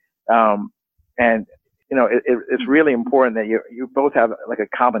stay. And it's really important that you both have like a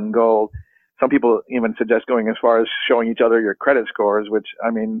common goal. Some people even suggest going as far as showing each other your credit scores, which,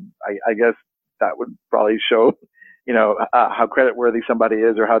 I guess that would probably show, how creditworthy somebody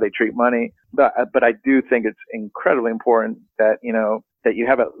is or how they treat money. But I do think it's incredibly important that, that you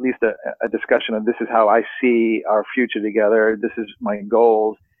have at least a discussion of, this is how I see our future together. This is my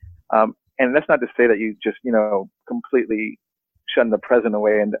goals. And that's not to say that you just, completely shun the present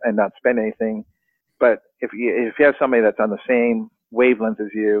away and not spend anything. But if you have somebody that's on the same wavelength as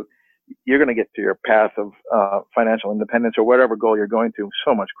you, you're going to get to your path of financial independence or whatever goal you're going to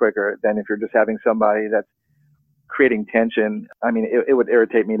so much quicker than if you're just having somebody that's creating tension. It would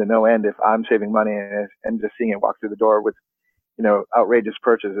irritate me to no end if I'm saving money and just seeing it walk through the door with, outrageous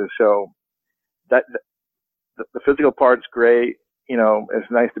purchases. So that the physical part's great.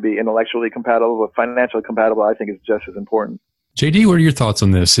 It's nice to be intellectually compatible, but financially compatible, I think, is just as important. JD, what are your thoughts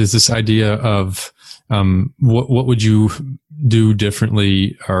on this? Is this idea of what would you do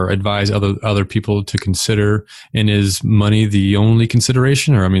differently or advise other people to consider? And is money the only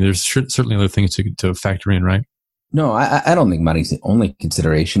consideration? Or, there's certainly other things to factor in, right? No, I don't think money's the only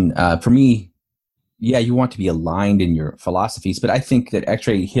consideration. For me, you want to be aligned in your philosophies, but I think that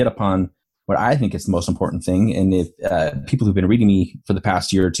X-Ray hit upon what I think is the most important thing. And if people who've been reading me for the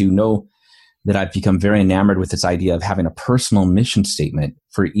past year or two know that I've become very enamored with this idea of having a personal mission statement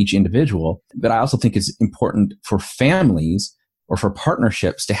for each individual. But I also think it's important for families or for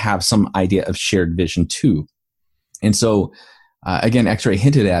partnerships to have some idea of shared vision too. And so, again, X-Ray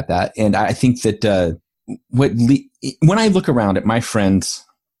hinted at that. And I think that when I look around at my friends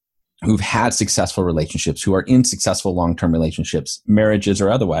who've had successful relationships, who are in successful long-term relationships, marriages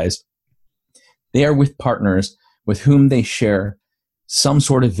or otherwise, they are with partners with whom they share some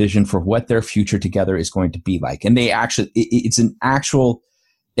sort of vision for what their future together is going to be like. And it's an actual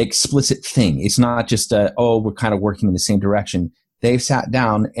explicit thing. It's not just we're kind of working in the same direction. They've sat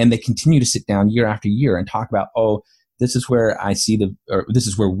down and they continue to sit down year after year and talk about, this is where this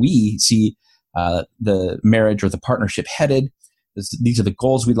is where we see the marriage or the partnership headed. These are the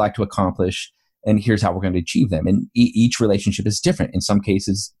goals we'd like to accomplish, and here's how we're going to achieve them. And each relationship is different. In some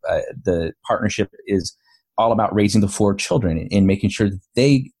cases, the partnership is all about raising the 4 children and making sure that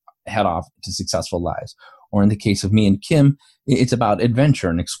they head off to successful lives. Or in the case of me and Kim, it's about adventure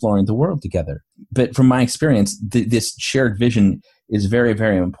and exploring the world together. But from my experience, this shared vision is very,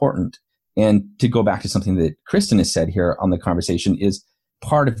 very important. And to go back to something that Kristen has said here on the conversation, is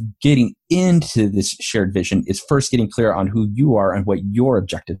part of getting into this shared vision is first getting clear on who you are and what your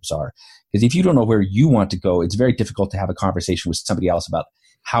objectives are. Because if you don't know where you want to go, it's very difficult to have a conversation with somebody else about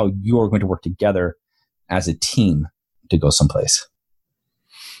how you're going to work together as a team to go someplace.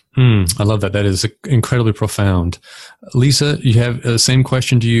 I love that. That is incredibly profound. Lisa, you have the same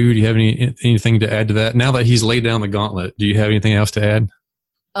question to you. Do you have anything to add to that? Now that he's laid down the gauntlet, do you have anything else to add?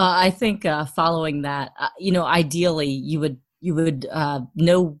 I think following that, ideally you would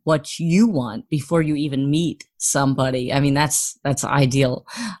know what you want before you even meet somebody. I mean, that's ideal.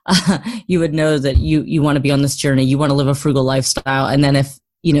 You would know that you want to be on this journey. You want to live a frugal lifestyle. And then if,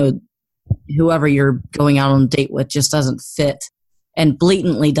 whoever you're going out on a date with just doesn't fit and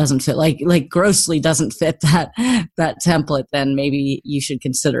blatantly doesn't fit, like grossly doesn't fit that template, then maybe you should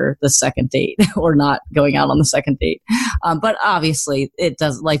consider the second date or not going out on the second date. But obviously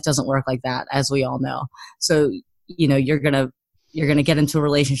life doesn't work like that, as we all know. So, you're going to get into a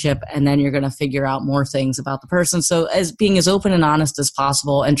relationship and then you're going to figure out more things about the person. So as being as open and honest as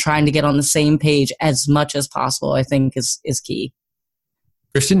possible and trying to get on the same page as much as possible, I think is key.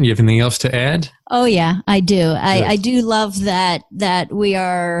 Kristen, you have anything else to add? Oh yeah, I do. I do love that we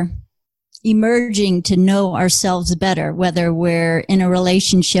are emerging to know ourselves better, whether we're in a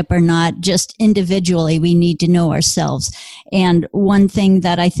relationship or not. Just individually, we need to know ourselves. And one thing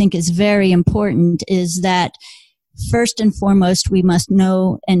that I think is very important is that first and foremost, we must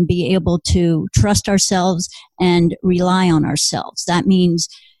know and be able to trust ourselves and rely on ourselves. That means,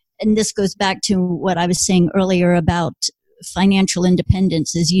 and this goes back to what I was saying earlier about financial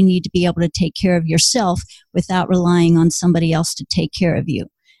independence, is you need to be able to take care of yourself without relying on somebody else to take care of you.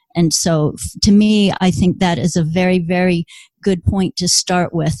 And so to me, I think that is a very, very good point to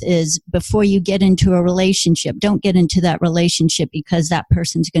start with, is before you get into a relationship, don't get into that relationship because that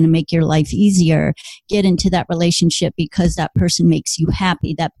person's going to make your life easier. Get into that relationship because that person makes you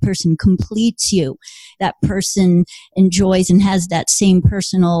happy. That person completes you. That person enjoys and has that same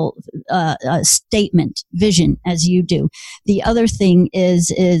personal statement, vision as you do. The other thing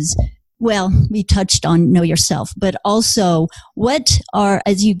is well, we touched on know yourself, but also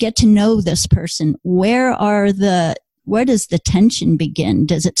as you get to know this person, where does the tension begin?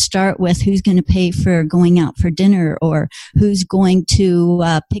 Does it start with who's going to pay for going out for dinner, or who's going to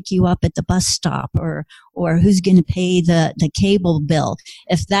pick you up at the bus stop, or who's going to pay the cable bill?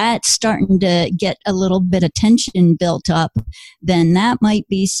 If that's starting to get a little bit of tension built up, then that might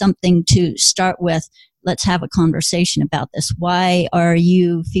be something to start with. Let's have a conversation about this. Why are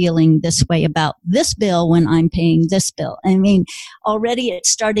you feeling this way about this bill when I'm paying this bill? I mean, already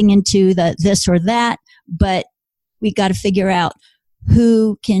it's starting into the this or that, but we got to figure out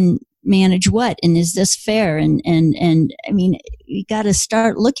who can manage what, and is this fair? And I mean, you got to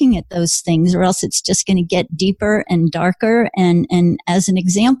start looking at those things, or else it's just going to get deeper and darker. And as an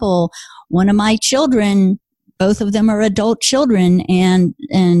example, one of my children, both of them are adult children and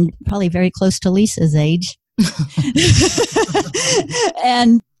probably very close to Lisa's age.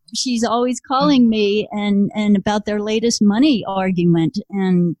 And she's always calling me and about their latest money argument.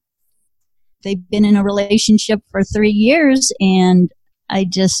 And they've been in a relationship for 3 years. And I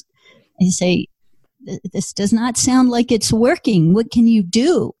say, this does not sound like it's working. What can you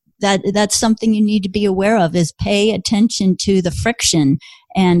do? that's something you need to be aware of, is pay attention to the friction.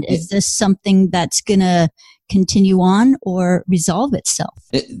 And is this something that's going to continue on or resolve itself?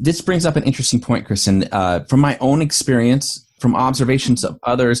 This brings up an interesting point, Kristen. From my own experience, from observations of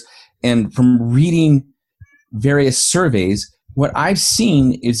others, and from reading various surveys, what I've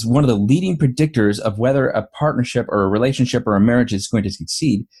seen is one of the leading predictors of whether a partnership or a relationship or a marriage is going to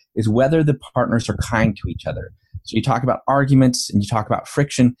succeed is whether the partners are kind to each other. So you talk about arguments and you talk about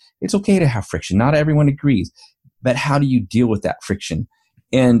friction. It's okay to have friction. Not everyone agrees. But how do you deal with that friction?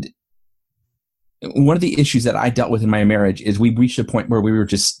 And one of the issues that I dealt with in my marriage is we reached a point where we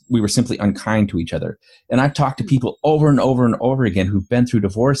were simply unkind to each other. And I've talked to people over and over and over again who've been through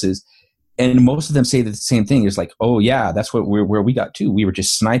divorces, and most of them say the same thing. It's like, oh yeah, that's where we got to. We were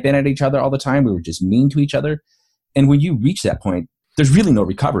just sniping at each other all the time. We were just mean to each other. And when you reach that point, there's really no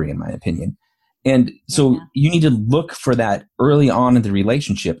recovery, in my opinion. And so you need to look for that early on in the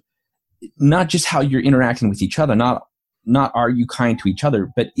relationship, not just how you're interacting with each other, not are you kind to each other,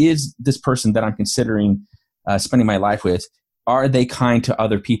 but is this person that I'm considering spending my life with, are they kind to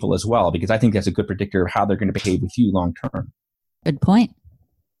other people as well? Because I think that's a good predictor of how they're going to behave with you long term. Good point.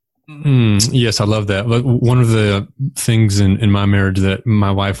 Yes, I love that. One of the things in my marriage that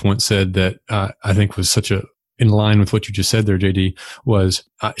my wife once said that I think was in line with what you just said there, JD, was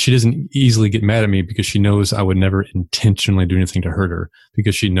she doesn't easily get mad at me because she knows I would never intentionally do anything to hurt her,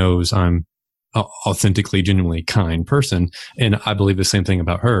 because she knows I'm authentically, genuinely kind person. And I believe the same thing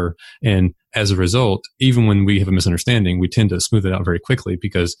about her. And as a result, even when we have a misunderstanding, we tend to smooth it out very quickly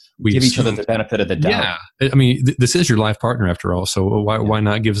because we give each other the benefit of the doubt. Yeah. I mean, this is your life partner after all. So why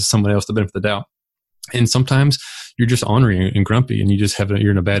not give someone else the benefit of the doubt? And sometimes you're just ornery and grumpy and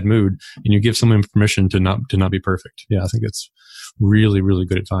you're in a bad mood and you give someone permission to not be perfect. Yeah. I think that's really, really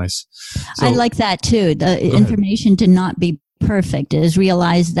good advice. So, I like that too. The information to not be perfect is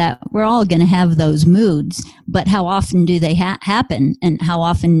realize that we're all going to have those moods, but how often do they happen, and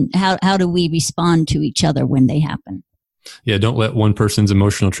how do we respond to each other when they happen? Yeah, don't let one person's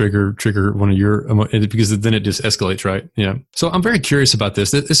emotional trigger one of your because then it just escalates, right? Yeah. So I'm very curious about this.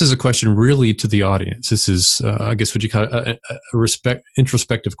 This is a question really to the audience. This is, I guess, what you call a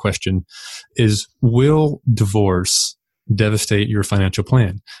introspective question: is will divorce devastate your financial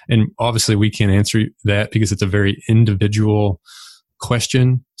plan? And obviously we can't answer that because it's a very individual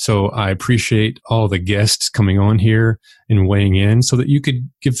question. So I appreciate all the guests coming on here and weighing in so that you could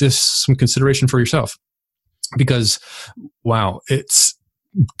give this some consideration for yourself. Because, wow, it's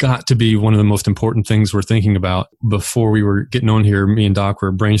got to be one of the most important things we're thinking about. Before we were getting on here, me and Doc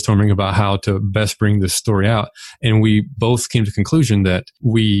were brainstorming about how to best bring this story out. And we both came to the conclusion that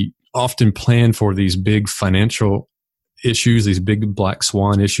we often plan for these big financial issues, these big black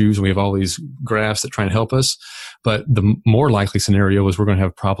swan issues. We have all these graphs that try and help us. But the more likely scenario is we're going to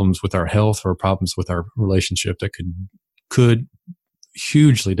have problems with our health or problems with our relationship that could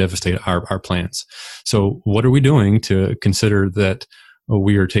hugely devastate our plans. So what are we doing to consider that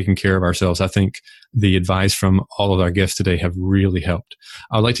we are taking care of ourselves? I think the advice from all of our guests today have really helped.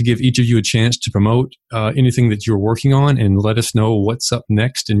 I'd like to give each of you a chance to promote anything that you're working on and let us know what's up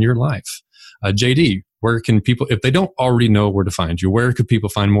next in your life. JD, where can people, if they don't already know where to find you, where could people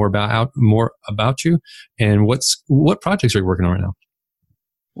find more about you, and what projects are you working on right now?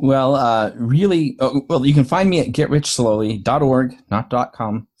 Well, you can find me at getrichslowly.org, not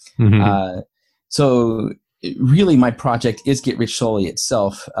 .com. Mm-hmm. So really my project is Get Rich Slowly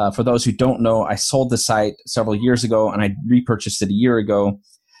itself. For those who don't know, I sold the site several years ago and I repurchased it a year ago.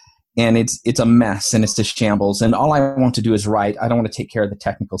 And it's a mess and it's a shambles. And all I want to do is write. I don't want to take care of the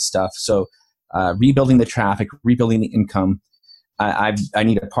technical stuff. So rebuilding the traffic, rebuilding the income, I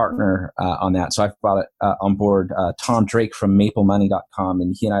need a partner on that. So I've brought on board Tom Drake from maplemoney.com,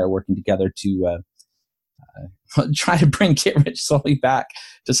 and he and I are working together to try to bring Get Rich Slowly back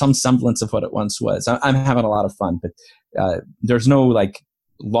to some semblance of what it once was. I'm having a lot of fun, but there's no like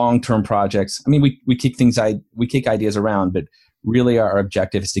long-term projects. I mean, we kick ideas around, but really our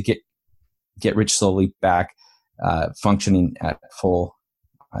objective is to get Rich Slowly back functioning at full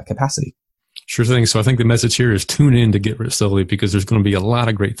capacity. Sure thing. So I think the message here is tune in to Get Rich Slowly, because there's going to be a lot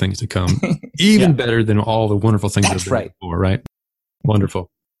of great things to come, even better than all the wonderful things that have been before, right? Wonderful.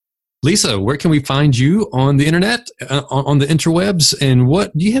 Lisa, where can we find you on the internet, on the interwebs, and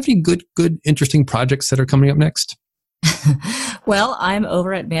do you have any good, interesting projects that are coming up next? Well, I'm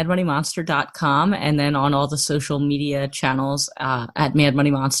over at madmoneymonster.com and then on all the social media channels at Mad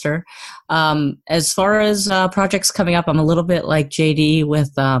Money Monster. As far as projects coming up, I'm a little bit like JD with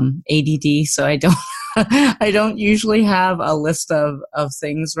ADD, so I I don't usually have a list of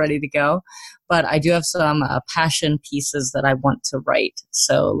things ready to go, but I do have some passion pieces that I want to write.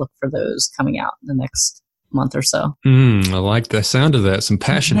 So look for those coming out in the next month or so. I like the sound of that. Some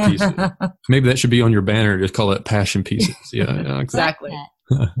passion pieces. Maybe that should be on your banner. Just call it passion pieces. Yeah, exactly.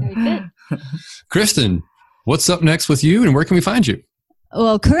 Very good. Kristen, what's up next with you, and where can we find you?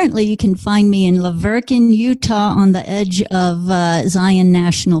 Well, currently you can find me in Laverkin, Utah, on the edge of Zion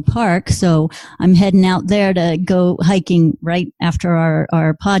National Park. So I'm heading out there to go hiking right after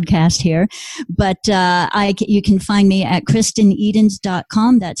our podcast here. But you can find me at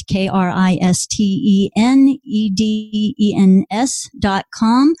KristenEdens.com. That's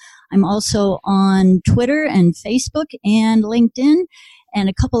KristenEdens.com. I'm also on Twitter and Facebook and LinkedIn. And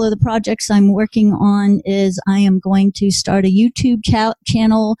a couple of the projects I'm working on is I am going to start a YouTube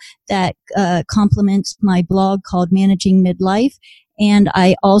channel that complements my blog called Managing Midlife. And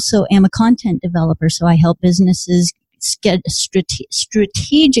I also am a content developer, so I help businesses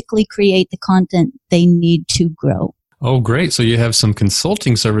strategically create the content they need to grow. Oh, great. So you have some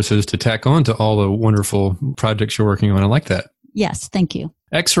consulting services to tack on to all the wonderful projects you're working on. I like that. Yes, thank you.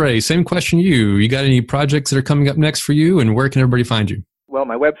 X-Ray, same question to you. You got any projects that are coming up next for you, and where can everybody find you? Well,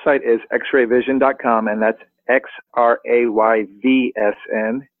 my website is XRAYVSN.com, and that's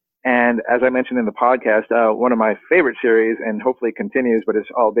XRAYVSN. And as I mentioned in the podcast, one of my favorite series, and hopefully continues, but it's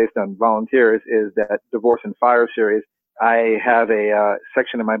all based on volunteers, is that Divorce and Fire series. I have a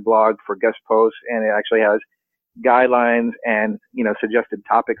section in my blog for guest posts, and it actually has guidelines and, suggested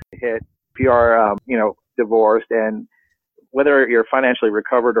topics to hit. If you are, divorced, and whether you're financially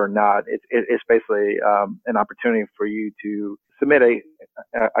recovered or not, it's basically an opportunity for you to submit a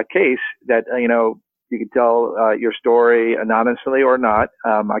case that, you can tell your story anonymously or not.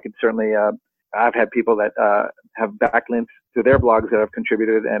 I could certainly, I've had people that have backlinks to their blogs that have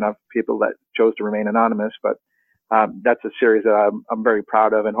contributed, and I've people that chose to remain anonymous. But that's a series that I'm very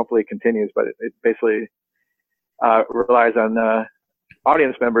proud of, and hopefully it continues. But it basically relies on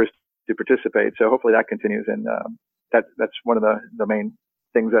audience members to participate. So hopefully that continues, and that's one of the main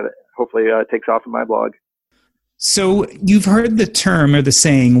things that hopefully takes off in my blog. So you've heard the term or the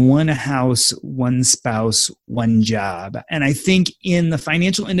saying, one house, one spouse, one job. And I think in the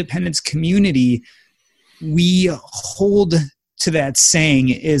financial independence community, we hold to that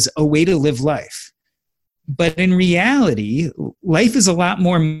saying as a way to live life. But in reality, life is a lot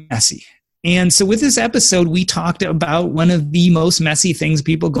more messy. And so with this episode, we talked about one of the most messy things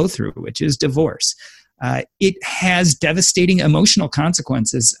people go through, which is divorce. It has devastating emotional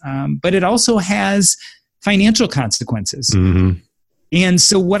consequences, but it also has financial consequences. Mm-hmm. And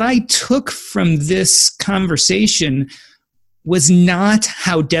so what I took from this conversation was not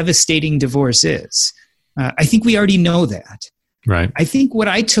how devastating divorce is. I think we already know that. Right. I think what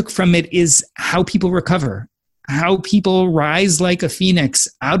I took from it is how people recover, how people rise like a phoenix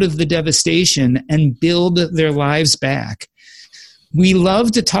out of the devastation and build their lives back. We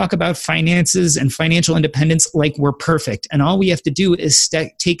love to talk about finances and financial independence like we're perfect, and all we have to do is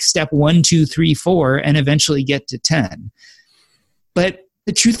take step 1, 2, 3, 4, and eventually get to 10. But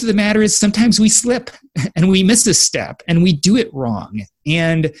the truth of the matter is sometimes we slip and we miss a step and we do it wrong.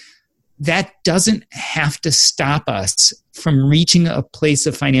 And that doesn't have to stop us from reaching a place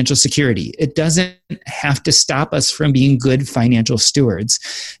of financial security. It doesn't have to stop us from being good financial stewards.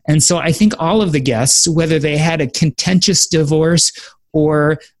 And so I think all of the guests, whether they had a contentious divorce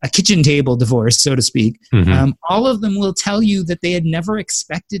or a kitchen table divorce, so to speak, all of them will tell you that they had never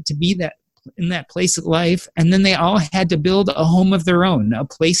expected to be in that place of life. And then they all had to build a home of their own, a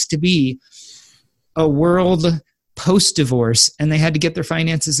place to be, a world post-divorce, and they had to get their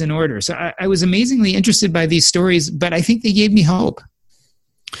finances in order. So I was amazingly interested by these stories, but I think they gave me hope.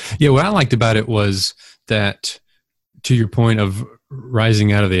 Yeah, what I liked about it was that, to your point of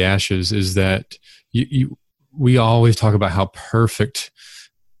rising out of the ashes, is that we always talk about how perfect,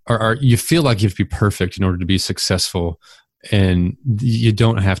 or you feel like you have to be perfect in order to be successful. And you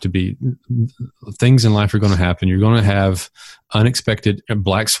don't have to be. Things in life are going to happen. You're going to have unexpected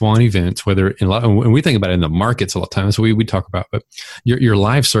black swan events, whether and we think about it in the markets a lot of times, so we talk about, but your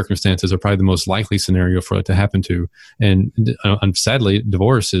life circumstances are probably the most likely scenario for it to happen to. And sadly,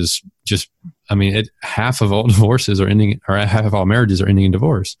 divorce is just, half of all divorces are ending, or half of all marriages are ending in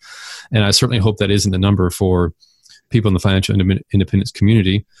divorce. And I certainly hope that isn't the number for people in the financial independence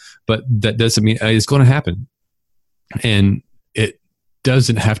community, but that doesn't mean it's going to happen. And it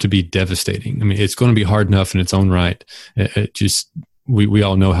doesn't have to be devastating. It's going to be hard enough in its own right. It just, we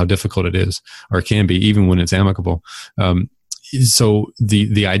all know how difficult it is, or it can be, even when it's amicable. So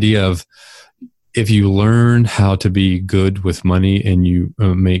the idea of if you learn how to be good with money and you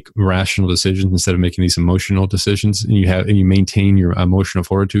make rational decisions instead of making these emotional decisions, and you maintain your emotional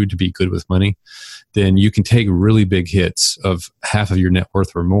fortitude to be good with money, then you can take really big hits of half of your net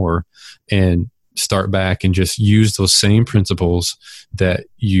worth or more and start back and just use those same principles that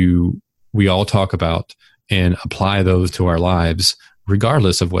we all talk about and apply those to our lives.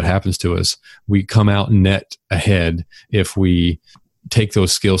 Regardless of what happens to us, we come out net ahead if we take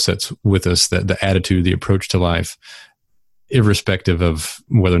those skill sets with us, the attitude, the approach to life, irrespective of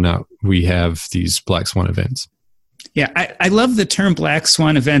whether or not we have these black swan events. Yeah, I love the term black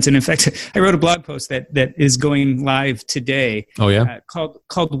swan events. And in fact, I wrote a blog post that is going live today. Oh, yeah?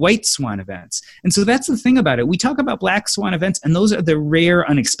 Called white swan events. And so that's the thing about it. We talk about black swan events, and those are the rare,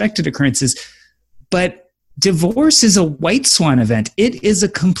 unexpected occurrences. But divorce is a white swan event. It is a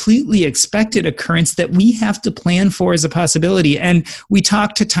completely expected occurrence that we have to plan for as a possibility. And we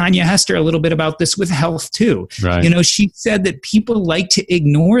talked to Tanya Hester a little bit about this with health too. Right. You know, she said that people like to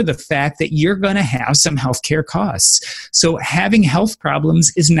ignore the fact that you're going to have some healthcare costs. So having health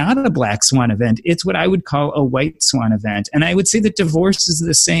problems is not a black swan event. It's what I would call a white swan event. And I would say that divorce is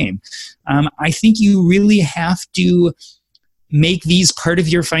the same. I think you really have to make these part of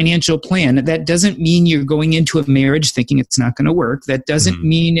your financial plan. That doesn't mean you're going into a marriage thinking it's not going to work. That doesn't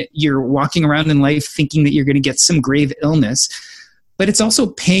mean you're walking around in life thinking that you're going to get some grave illness. But it's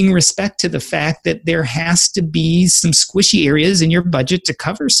also paying respect to the fact that there has to be some squishy areas in your budget to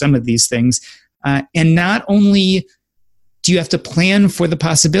cover some of these things. And not only do you have to plan for the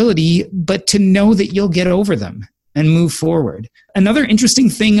possibility, but to know that you'll get over them and move forward. Another interesting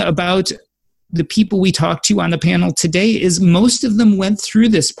thing about the people we talked to on the panel today is most of them went through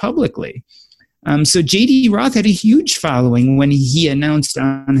this publicly. So J.D. Roth had a huge following when he announced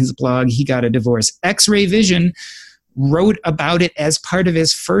on his blog he got a divorce. XRAYVSN wrote about it as part of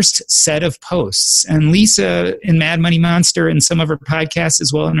his first set of posts. And Lisa in Mad Money Monster and some of her podcasts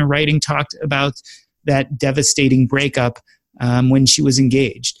as well in her writing talked about that devastating breakup when she was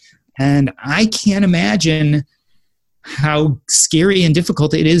engaged. And I can't imagine how scary and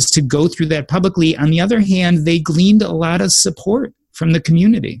difficult it is to go through that publicly. On the other hand, they gleaned a lot of support from the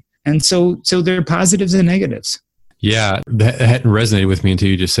community. And so there are positives and negatives. Yeah, that hadn't resonated with me until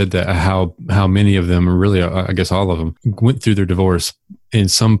you just said that, how many of them, or really, I guess all of them, went through their divorce in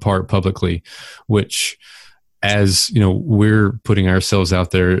some part publicly, which, as you know, we're putting ourselves out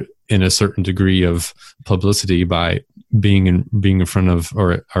there in a certain degree of publicity by being in front of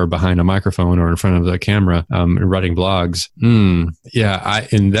or behind a microphone or in front of the camera, and writing blogs. And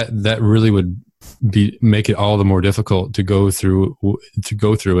that really would make it all the more difficult to go through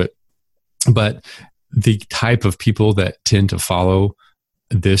it. But the type of people that tend to follow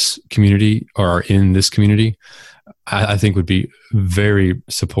this community or are in this community, I think would be very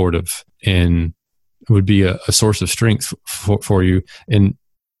supportive and would be a source of strength for you. And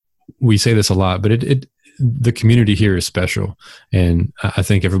we say this a lot, but the community here is special. And I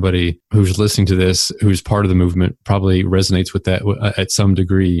think everybody who's listening to this, who's part of the movement, probably resonates with that at some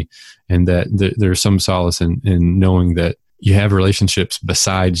degree. And that there's some solace in knowing that you have relationships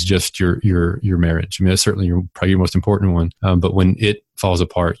besides just your marriage. I mean, that's certainly probably your most important one. But when it falls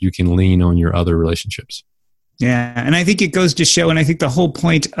apart, you can lean on your other relationships. Yeah. And I think it goes to show, and I think the whole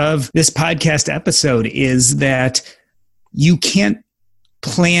point of this podcast episode is that you can't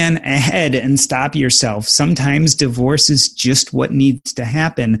plan ahead and stop yourself. Sometimes divorce is just what needs to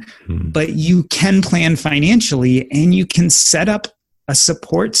happen, but you can plan financially and you can set up a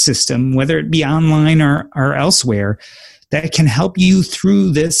support system, whether it be online or elsewhere, that can help you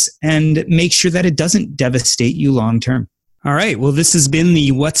through this and make sure that it doesn't devastate you long term. All right. Well, this has been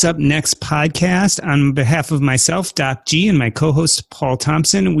the What's Up Next podcast. On behalf of myself, Doc G, and my co-host, Paul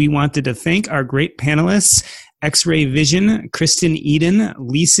Thompson, we wanted to thank our great panelists, XRAYVSN, Kristen Eden,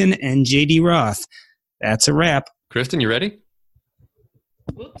 Leeson, and J.D. Roth. That's a wrap. Kristen, you ready?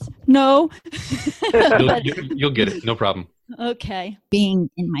 Whoops. No. You'll get it. No problem. Okay. Being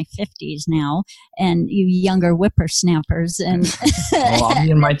in my 50s now, and you younger whippersnappers, and well, I'll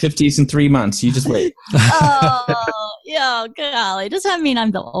be in my 50s in 3 months. You just wait. Oh, yeah, golly. Does that mean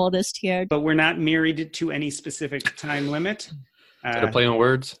I'm the oldest here? But we're not married to any specific time limit. Is that a play on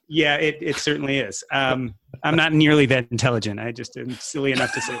words? Yeah, it certainly is. I'm not nearly that intelligent. I just am silly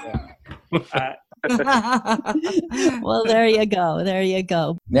enough to say that. Well, there you go. There you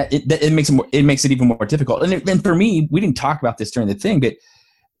go. Yeah, it makes it even more difficult. And for me, we didn't talk about this during the thing, but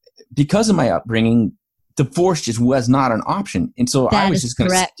because of my upbringing, divorce just was not an option. And so I was just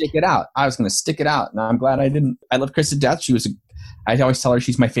going to stick it out. And I'm glad I didn't. I love Kristen to death. I always tell her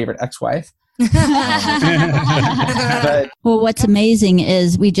she's my favorite ex-wife. Well, what's amazing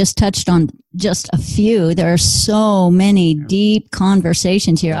is we just touched on just a few. There are so many deep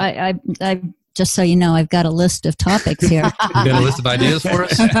conversations here. I just so you know, I've got a list of topics here. You got a list of ideas for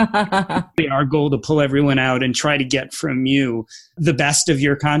us? Our goal to pull everyone out and try to get from you the best of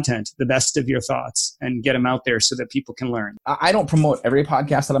your content, the best of your thoughts, and get them out there so that people can learn. I don't promote every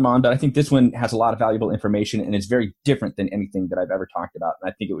podcast that I'm on, but I think this one has a lot of valuable information, and it's very different than anything that I've ever talked about. And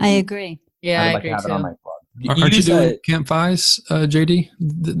I think it would. I agree. Yeah, I'd I like agree to have too. it on my blog. Aren't you doing Camp Fives, JD,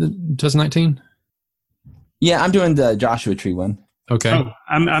 2019? Yeah, I'm doing the Joshua Tree one. Okay. Oh,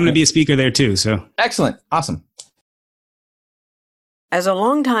 I'm going to be a speaker there too. So Excellent. Awesome. As a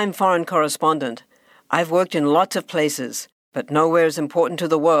longtime foreign correspondent, I've worked in lots of places, but nowhere as important to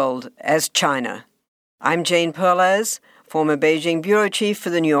the world as China. I'm Jane Perlez, former Beijing bureau chief for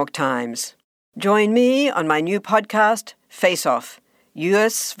the New York Times. Join me on my new podcast, Face Off,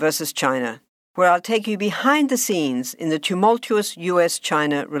 U.S. versus China, where I'll take you behind the scenes in the tumultuous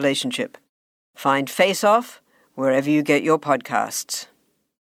U.S.-China relationship. Find Face Off wherever you get your podcasts.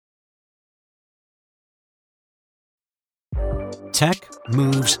 Tech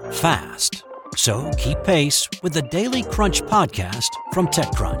moves fast, so keep pace with the Daily Crunch podcast from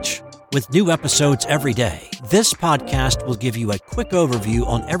TechCrunch. With new episodes every day, this podcast will give you a quick overview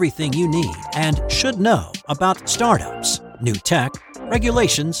on everything you need and should know about startups, new tech,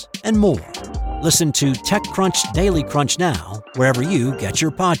 regulations, and more. Listen to TechCrunch Daily Crunch now, wherever you get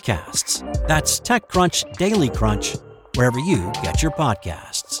your podcasts. That's TechCrunch Daily Crunch, wherever you get your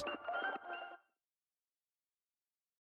podcasts.